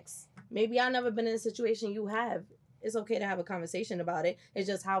to ask. Maybe I've never been in a situation you have. It's okay to have a conversation about it. It's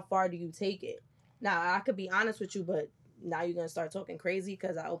just how far do you take it? Now, I could be honest with you, but now you're going to start talking crazy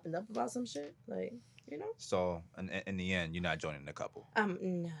because I opened up about some shit? Like, So, in the end, you're not joining the couple?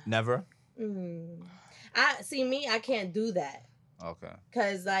 No. Never? I can't do that. Okay.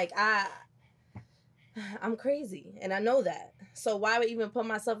 Because, like, I'm crazy, and I know that. So why would I even put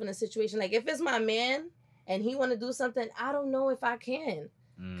myself in a situation? Like, if it's my man and he want to do something, I don't know if I can.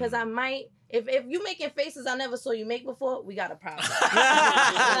 Because I might, if you making faces I never saw you make before, we got a problem.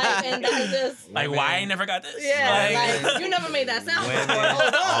 Like, and that's just like, why I ain't never got this? Yeah, like you never made that sound before.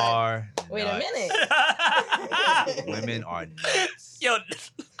 Hold on. Wait a minute. Women are nuts. Yo,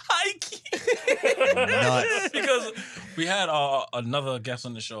 Nuts. Because we had another guest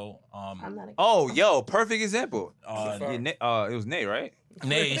on the show. I'm not Perfect example. It was Nay, right?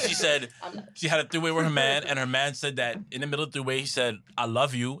 Nay, she said she had a three-way with her man, and her man said that in the middle of the three-way, he said, "I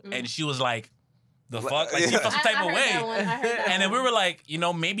love you," and she was like, "The fuck?" Like she felt some type of way. And then we were like,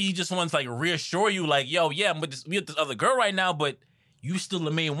 maybe he just wants to like reassure you, like, "Yo, yeah, I'm with this other girl right now, but you still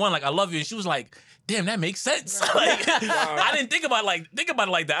the main one. Like, I love you." And she was like, "Damn, that makes sense." Like, I didn't think about it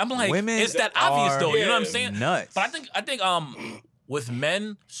like that. I'm like, it's that obvious though. You know what I'm saying? Nuts. But I think with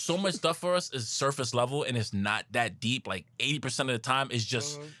men, so much stuff for us is surface level and it's not that deep. Like 80% of the time, it's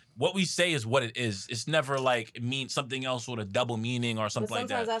just what we say is what it is. It's never like it means something else with a double meaning or something like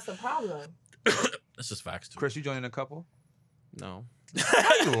that. Sometimes that's the problem. That's just facts too. Chris, you joining a couple? No.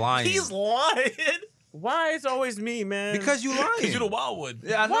 Why are you lying? He's lying. Why it's always me, man? Because you lying. Because you the wildwood.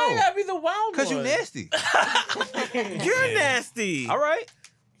 Yeah, I know. Why gotta be the wild one? Because you nasty. You're nasty. All right.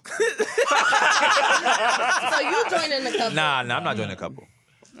 So you joining the couple? Nah, I'm not joining a couple.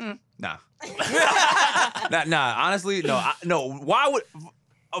 Nah. Nah. Honestly, no. Why would?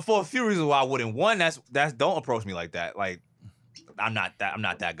 For a few reasons why I wouldn't. One, that's don't approach me like that. Like, I'm not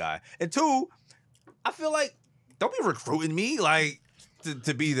that guy. And two, I feel like don't be recruiting me like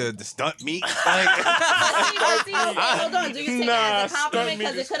to be the stunt meat. Like, hold on. Do you take it as a compliment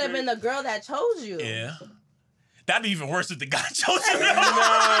because it could have been the girl that chose you? Yeah. That'd be even worse if the guy chose you.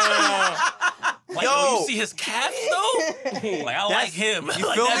 Like, Yo, you see his calves though? Like, I like him. You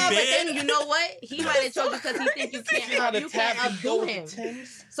like feel that me? But big. then you know what? He might have chosen because he thinks you can't outdo him.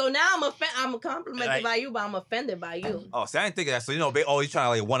 So now I'm complimented by you, but I'm offended by you. Oh, see, I didn't think of that. So he's trying to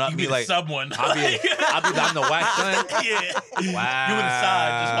like one up You me be like the sub one. I'm the wax son. Yeah. Wow. You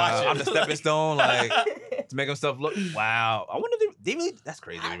inside, just watching. I'm the stepping stone, like to make himself look. Wow. I wonder if they really. That's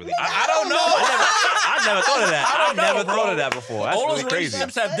crazy. They really. I don't know. I never thought of that. I I've don't never know, thought bro. of that before. That's All really those crazy.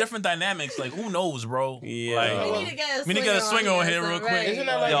 relationships have different dynamics. Like, who knows, bro? Yeah. Like, We need to get a swinger on here real quick. right? Isn't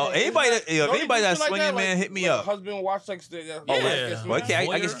that like, Yo, if anybody that's like swinging, that? man, Like, hit me like up. Husband watch like Yeah. Well, I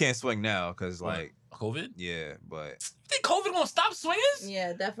guess Swinger? can't swing now because like COVID? yeah, but You think COVID gonna stop swingers?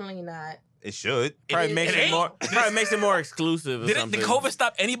 Yeah, definitely not. it should. Probably makes it more exclusive or Did something. COVID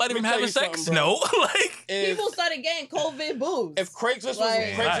stop anybody Let from me tell having you sex? something, No. bro. Like, People started getting COVID boobs. If Craigslist was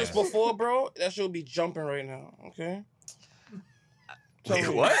Like- Craigslist before, bro, that shit would be jumping right now. Okay. Wait,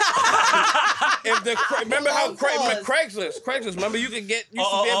 what? If the remember how Pause. Craigslist. Remember you could get you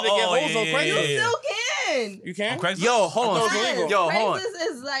should be able to get hoes on yeah, Craigslist. yeah. Still can. You can. on Craigslist? Yo, hold on. Yes. Yo, hold on.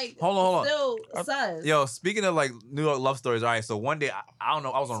 Craigslist is like Hold on. still sus. Yo, speaking of like New York love stories, all right. So one day, I don't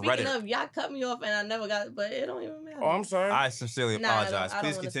know, I was on Speaking Reddit. of, y'all cut me off and I never got it, but it don't even matter. Oh, I'm sorry. I sincerely Nah, I don't- apologize. I don't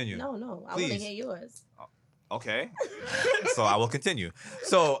Please wanna- continue. No, I want to Please. hear yours. Okay. So I will continue.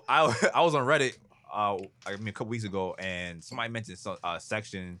 So I was on Reddit, a couple weeks ago, and somebody mentioned some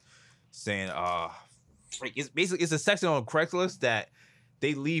section saying, it's a section on Craigslist that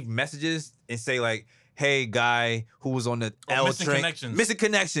they leave messages and say like, "Hey, guy who was on the L Missing train, Connections. missing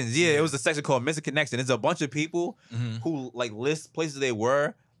connections." Yeah, it was a section called Missing Connection. It's a bunch of people who like list places they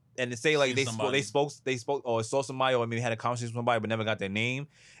were. And they say like See they spoke or saw somebody or maybe had a conversation with somebody but never got their name,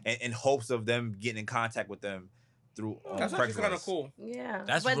 and in hopes of them getting in contact with them through That's actually kind of cool. Yeah.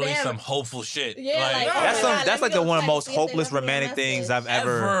 That's But really then- some hopeful shit. Yeah, like, That's oh my God, that's let like me the go one of the check, most see if they hopeless left me a romantic things message. I've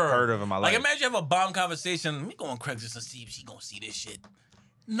ever heard of in my life. Like, imagine you have a bomb conversation. Let me go on Craigslist and see if she gonna see this shit.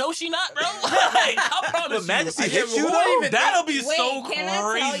 No, she not, bro. Like, I promise Imagine you. she I hit can't you believe though. it. That'll be Wait, so can I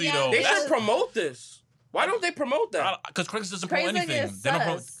tell crazy, y'all though. They this? should promote this. Why don't they promote that? Because Craigslist doesn't promote Crazy anything. is They don't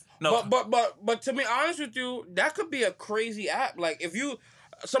promote. sus. No, But to be honest with you, that could be a crazy app. Like if you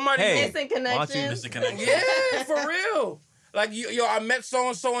somebody Hey. Missing why don't you- connection. Missing Connection. yeah, for real. Like yo, I met so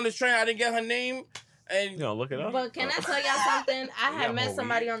and so on the train. I didn't get her name, and Look it up. But can I tell y'all something? I Yeah, had met more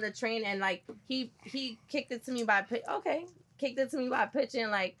somebody on the train and like he kicked it to me by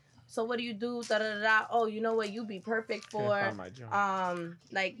pitching like, so what do you do? Da da da da. Oh, you know what? You be perfect for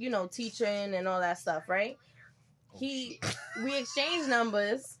like teaching and all that stuff, right? We exchanged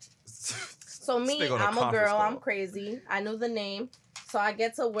numbers. So me, This nigga on a I'm a conference girl. call. I'm crazy. I knew the name. So I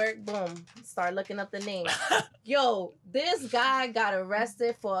get to work. Boom. Start looking up the name. Yo, this guy got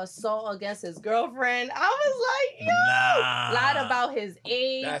arrested for assault against his girlfriend. I was like, yo. Nah. Lied about his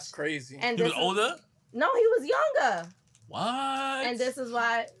age. that's crazy. And He was this- older? No, he was younger. What? And this is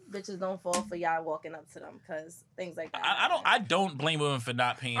why bitches don't fall for y'all walking up to them, because things like that. I don't blame women for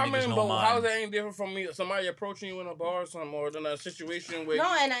not paying niggas no mind. How is that any different from me? Somebody approaching you in a bar or something, or in a situation where...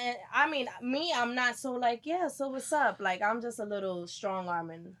 No, and I mean, me, I'm not so like, yeah, so what's up? Like, I'm just a little strong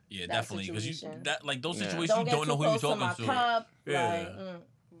arming. Yeah, definitely. Because those situations, don't you don't know who you're talking to. Cup, yeah. Like,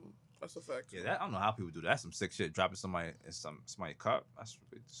 That's a fact. Yeah, I don't know how people do that. That's some sick shit. Dropping somebody in somebody's cup. That's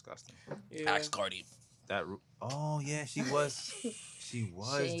really disgusting. Yeah. Axe Cardi. Oh yeah, she was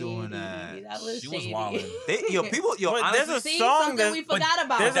shady. Doing that. She was wilding. Honestly, there's a song that we forgot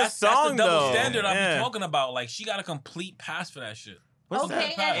about. There's a song that's the double though. standard I'm talking about. Like she got a complete pass for that shit.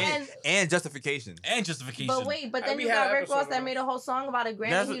 And justification. And justification. But wait, then you got Rick Ross that made a whole song about it.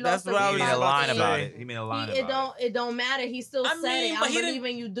 Granted, he lost the he made a line about it. He made a line about it. It don't matter. He still said it. I'm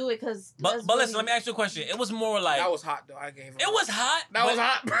believing you do it because. But listen, let me ask you a question. It was more like that was hot though. I gave him. It was hot. That was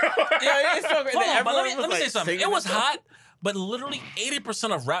hot, bro. Yeah, it's so great. Hold on, but let me say something. It was hot, but literally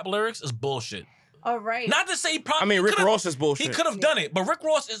 80% of rap lyrics is bullshit. All right. Not to say I mean, Rick Ross is bullshit. He could have done it, but Rick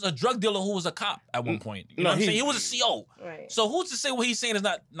Ross is a drug dealer who was a cop at one point. You know what I'm saying? He was a CO. Right. So who's to say what he's saying is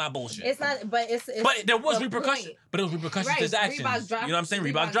not bullshit? It's not, but it's but there was repercussions. Point. But it was repercussions to his actions. You know what I'm saying?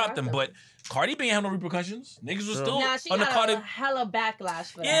 Reebok dropped them, but Cardi B ain't have no repercussions. Niggas was still she on the got Cardi. a hella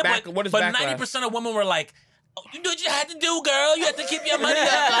backlash for yeah, that. What is but backlash? 90% of women were like, oh, you do what you had to do, girl. You had to keep your money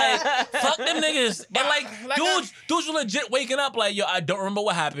up. Like, fuck them niggas. And like dudes were legit waking up like, yo, I don't remember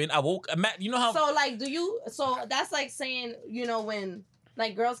what happened. I woke. You know how? So like, So that's like saying, you know, when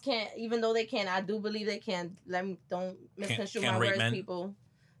like girls can't, even though they can, I do believe they can. Don't misconstrue my words, people.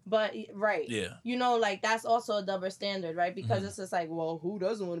 But right, yeah, you know, like that's also a double standard, right? Because it's just like, well, who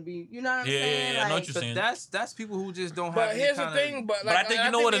doesn't want to be? You know what I'm saying? Yeah, I know like, what you're saying. That's people who just don't have. But here's the thing. But I think you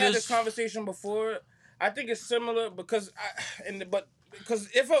know what it is. We had this conversation before. I think it's similar because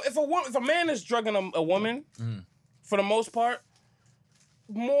if a man is drugging a woman, for the most part,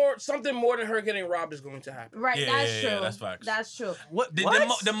 something more than her getting robbed is going to happen. Right, that's true. Yeah, that's facts. That's true. What?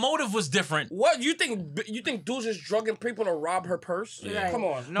 The motive was different. What you think dudes is drugging people to rob her purse? Yeah. Right. Come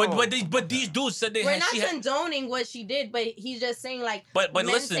on. No. But these dudes said We're not condoning what she did, but he's just saying like. But men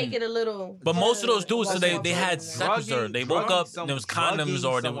listen, take it a little. But most of those dudes said they had sex with her. They woke up. There was condoms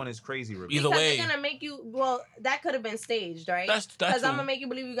or someone is crazy. Either way, they're gonna make you. Well, that could have been staged, right? That's because I'm gonna make you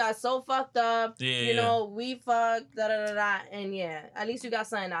believe you got so fucked up. Yeah. You know, we fucked. And yeah, at least you got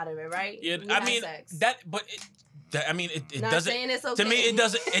something out of it, right? Yeah, I mean sex. It not doesn't. It's okay. To me,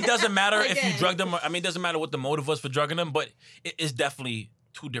 it doesn't matter if you drug them. It doesn't matter what the motive was for drugging them, but it is definitely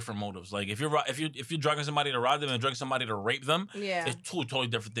two different motives. Like if you're drugging somebody to rob them and drugging somebody to rape them, it's two totally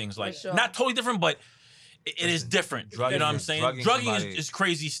different things. Like not totally different, but it is different. You know what I'm saying? Drugging is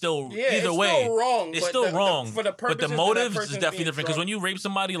crazy still. Yeah, either way, still wrong. It's still wrong. But the motives is definitely different because when you rape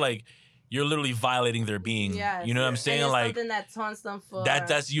somebody, like. You're literally violating their being. Yes, you know what I'm saying? And it's like something that taunts them for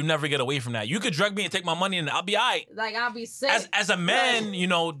that's you never get away from that. You could drug me and take my money and I'll be alright. Like I'll be sick. As a man, you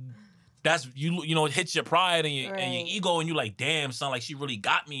know, that's you know, it hits your pride and your ego and you like, damn, son, like she really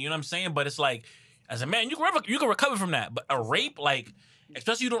got me. You know what I'm saying? But it's like, as a man, you can recover from that. But a rape, like,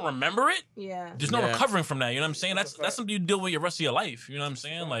 especially you don't remember it. Yeah. There's no recovering from that. You know what I'm saying? That's something you deal with your rest of your life. You know what I'm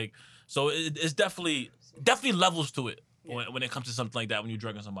saying? Like, so it's definitely levels to it when it comes to something like that when you're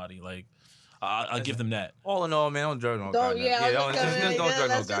drugging somebody. Like. I'll give them that. All in all, man, don't drug no goddamn. Don't drug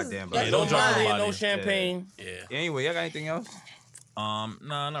no goddamn. Yeah, don't drug nobody. No champagne. Yeah. Anyway, y'all got anything else? Nah,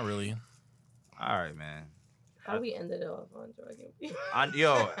 not really. All right, man. How we ended off on drugging?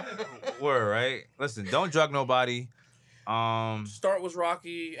 Word, right? Listen, don't drug nobody. Start was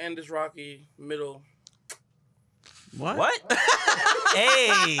rocky, end is rocky, middle. What?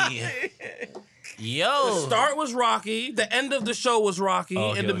 Hey. Yo. The start was rocky, the end of the show was rocky,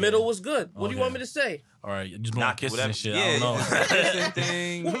 and the middle was good. What do you want me to say? All right, you just want kisses and shit. Yeah. I don't know.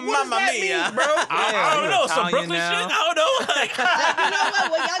 Thing. Mamma mia, bro. I don't know. Some Brooklyn shit. I don't know. Like, you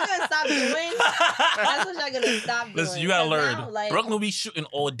know what y'all gonna stop doing? That's what y'all gonna stop doing. Listen, you gotta learn. Now, like, Brooklyn will be shooting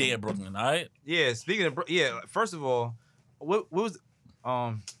all day at Brooklyn. All right. Yeah. Speaking of, first of all, what was,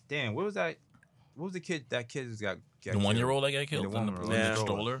 damn, what was that? What was the kid? That kid just got the 1-year-old that got killed in the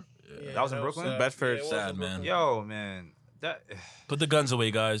stroller. Yeah, that was in Brooklyn? Bedford. Sad, man. Yo, man. Put the guns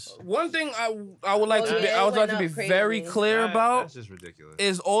away, guys. One thing I would like to be very clear about that's just ridiculous.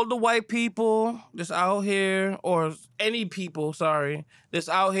 Is all the white people that's out here, or any people, sorry, that's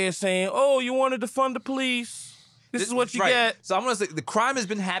out here saying, "Oh, you want to defund the police? This is what you get." So I'm gonna say the crime has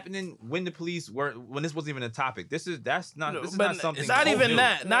been happening when the police when this wasn't even a topic. This is not something. It's not even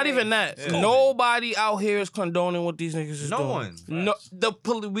that. Not even that. Yeah. Nobody out here is condoning what these niggas is doing. No one.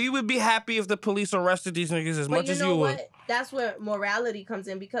 No, we would be happy if the police arrested these niggas as much as you would. that's where morality comes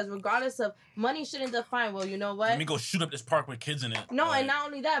in, because regardless of money shouldn't define. Well, you know what? Let me go shoot up this park with kids in it. No, and not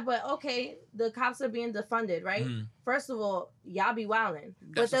only that, but okay, the cops are being defunded, right? First of all, y'all be wilding.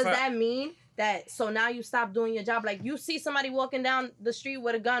 But does that mean that so now you stop doing your job? Like you see somebody walking down the street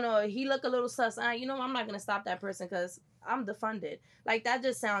with a gun, or he look a little sus. You know, I'm not gonna stop that person because I'm defunded. Like that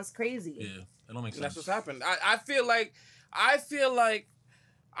just sounds crazy. Yeah, that don't make sense. That's what's happened. I feel like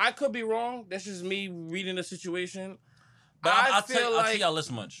I could be wrong. That's just me reading the situation. But I'll tell y'all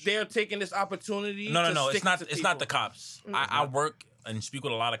this much. They're taking this opportunity. No. It's not the cops. Mm-hmm. I work and speak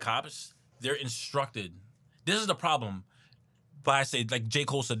with a lot of cops. They're instructed. This is the problem. But I say, like J.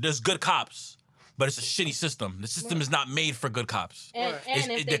 Cole said, there's good cops, but it's a shitty system. The system is not made for good cops. And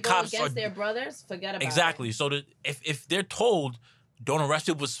if they go against their brothers, forget about it. Exactly. So if they're told don't arrest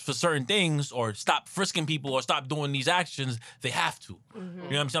people for certain things or stop frisking people or stop doing these actions, they have to. Mm-hmm. You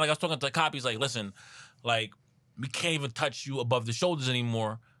know what I'm saying? Like I was talking to the cop, he's like, listen, like we can't even touch you above the shoulders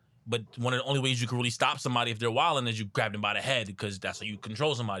anymore. But one of the only ways you can really stop somebody if they're wilding is you grab them by the head, because that's how you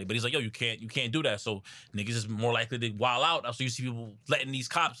control somebody. But he's like, yo, you can't do that. So niggas is more likely to wild out. So you see people letting these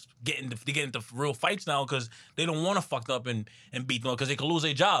cops get into real fights now because they don't want to fuck up and beat them because they could lose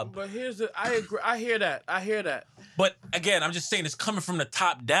their job. But I agree. I hear that. But again, I'm just saying it's coming from the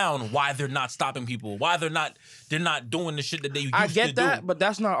top down. Why they're not stopping people? Why they're not doing the shit that they used to do. I get that, but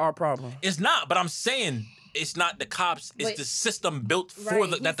that's not our problem. It's not. But I'm saying. It's not the cops. It's the system built for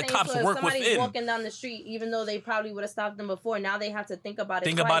that the cops work within. Somebody's walking down the street, even though they probably would have stopped them before. Now they have to think about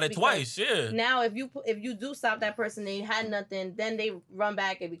it. Twice. Yeah. Now, if you do stop that person, they had nothing. Then they run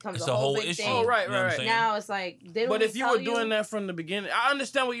back. It becomes a whole big issue. thing. Oh, right. Now it's like they don't. But if you were doing that from the beginning, I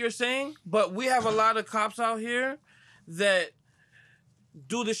understand what you're saying. But we have a lot of cops out here that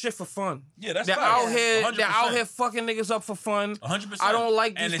do this shit for fun. Yeah, that's they're out here. 100%. They're out here fucking niggas up for fun. 100%. I don't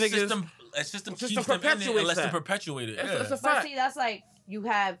like these niggas. A system keeps them in it and lets them perpetuate it. It's a fact. But see, that's like you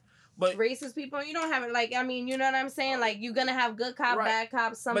have racist people. You don't have it. Like, I mean, you know what I'm saying? Like, you're gonna have good cops, bad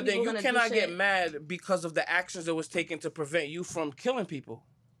cops. Some people then you cannot get mad because of the actions that was taken to prevent you from killing people.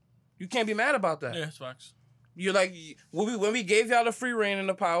 You can't be mad about that. Yeah, it's facts. You're like when we gave y'all the free reign and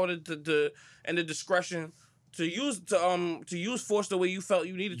the power and the discretion to use force the way you felt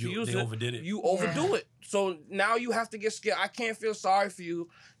you needed to use it. Overdid it. You overdo it. So now you have to get scared. I can't feel sorry for you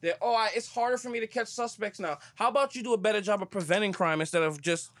that, it's harder for me to catch suspects now. How about you do a better job of preventing crime instead of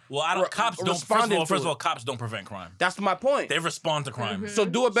just cops don't first of all, cops don't prevent crime. That's my point. They respond to crime. So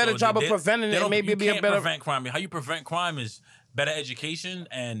do a better job of preventing it. Maybe be a better prevent crime. How you prevent crime is better education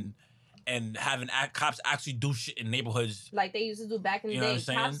and having cops actually do shit in neighborhoods like they used to do back in the day.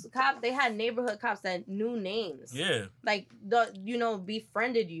 Cops, they had neighborhood cops that knew names. Yeah. Like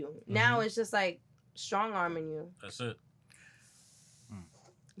befriended you. Mm-hmm. Now it's just like strong arming you. That's it.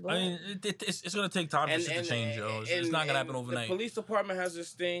 I mean, it's gonna take time for shit to change, yo. It's not gonna happen overnight. The police department has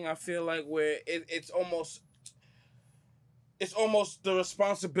this thing, I feel like, where it's almost the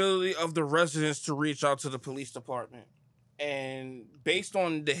responsibility of the residents to reach out to the police department. And based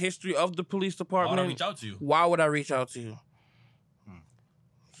on the history of the police department, why would I reach out to you? Why would I reach out to you?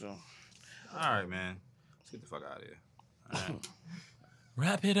 So, all right, man. Let's get the fuck out of here. All right.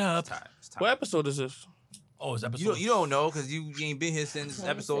 Wrap it up. It's time. What episode is this? Oh, it's episode. You don't know because you ain't been here since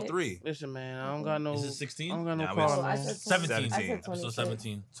episode 3. Listen, man, I don't got no. Is it 16? I don't got no car. 17. Episode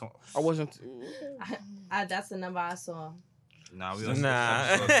 17. I wasn't. That's the number I saw. Nah, we on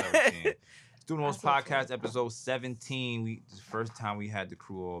episode 17. Student Host Podcast, episode 17. The first time we had the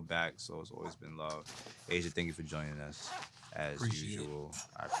crew all back, so it's always been love. Asia, thank you for joining us as usual.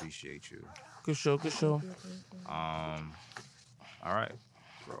 I appreciate you. Good show. All right,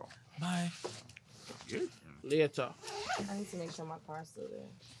 bro. Bye. Later. I need to make sure my car's still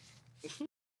there.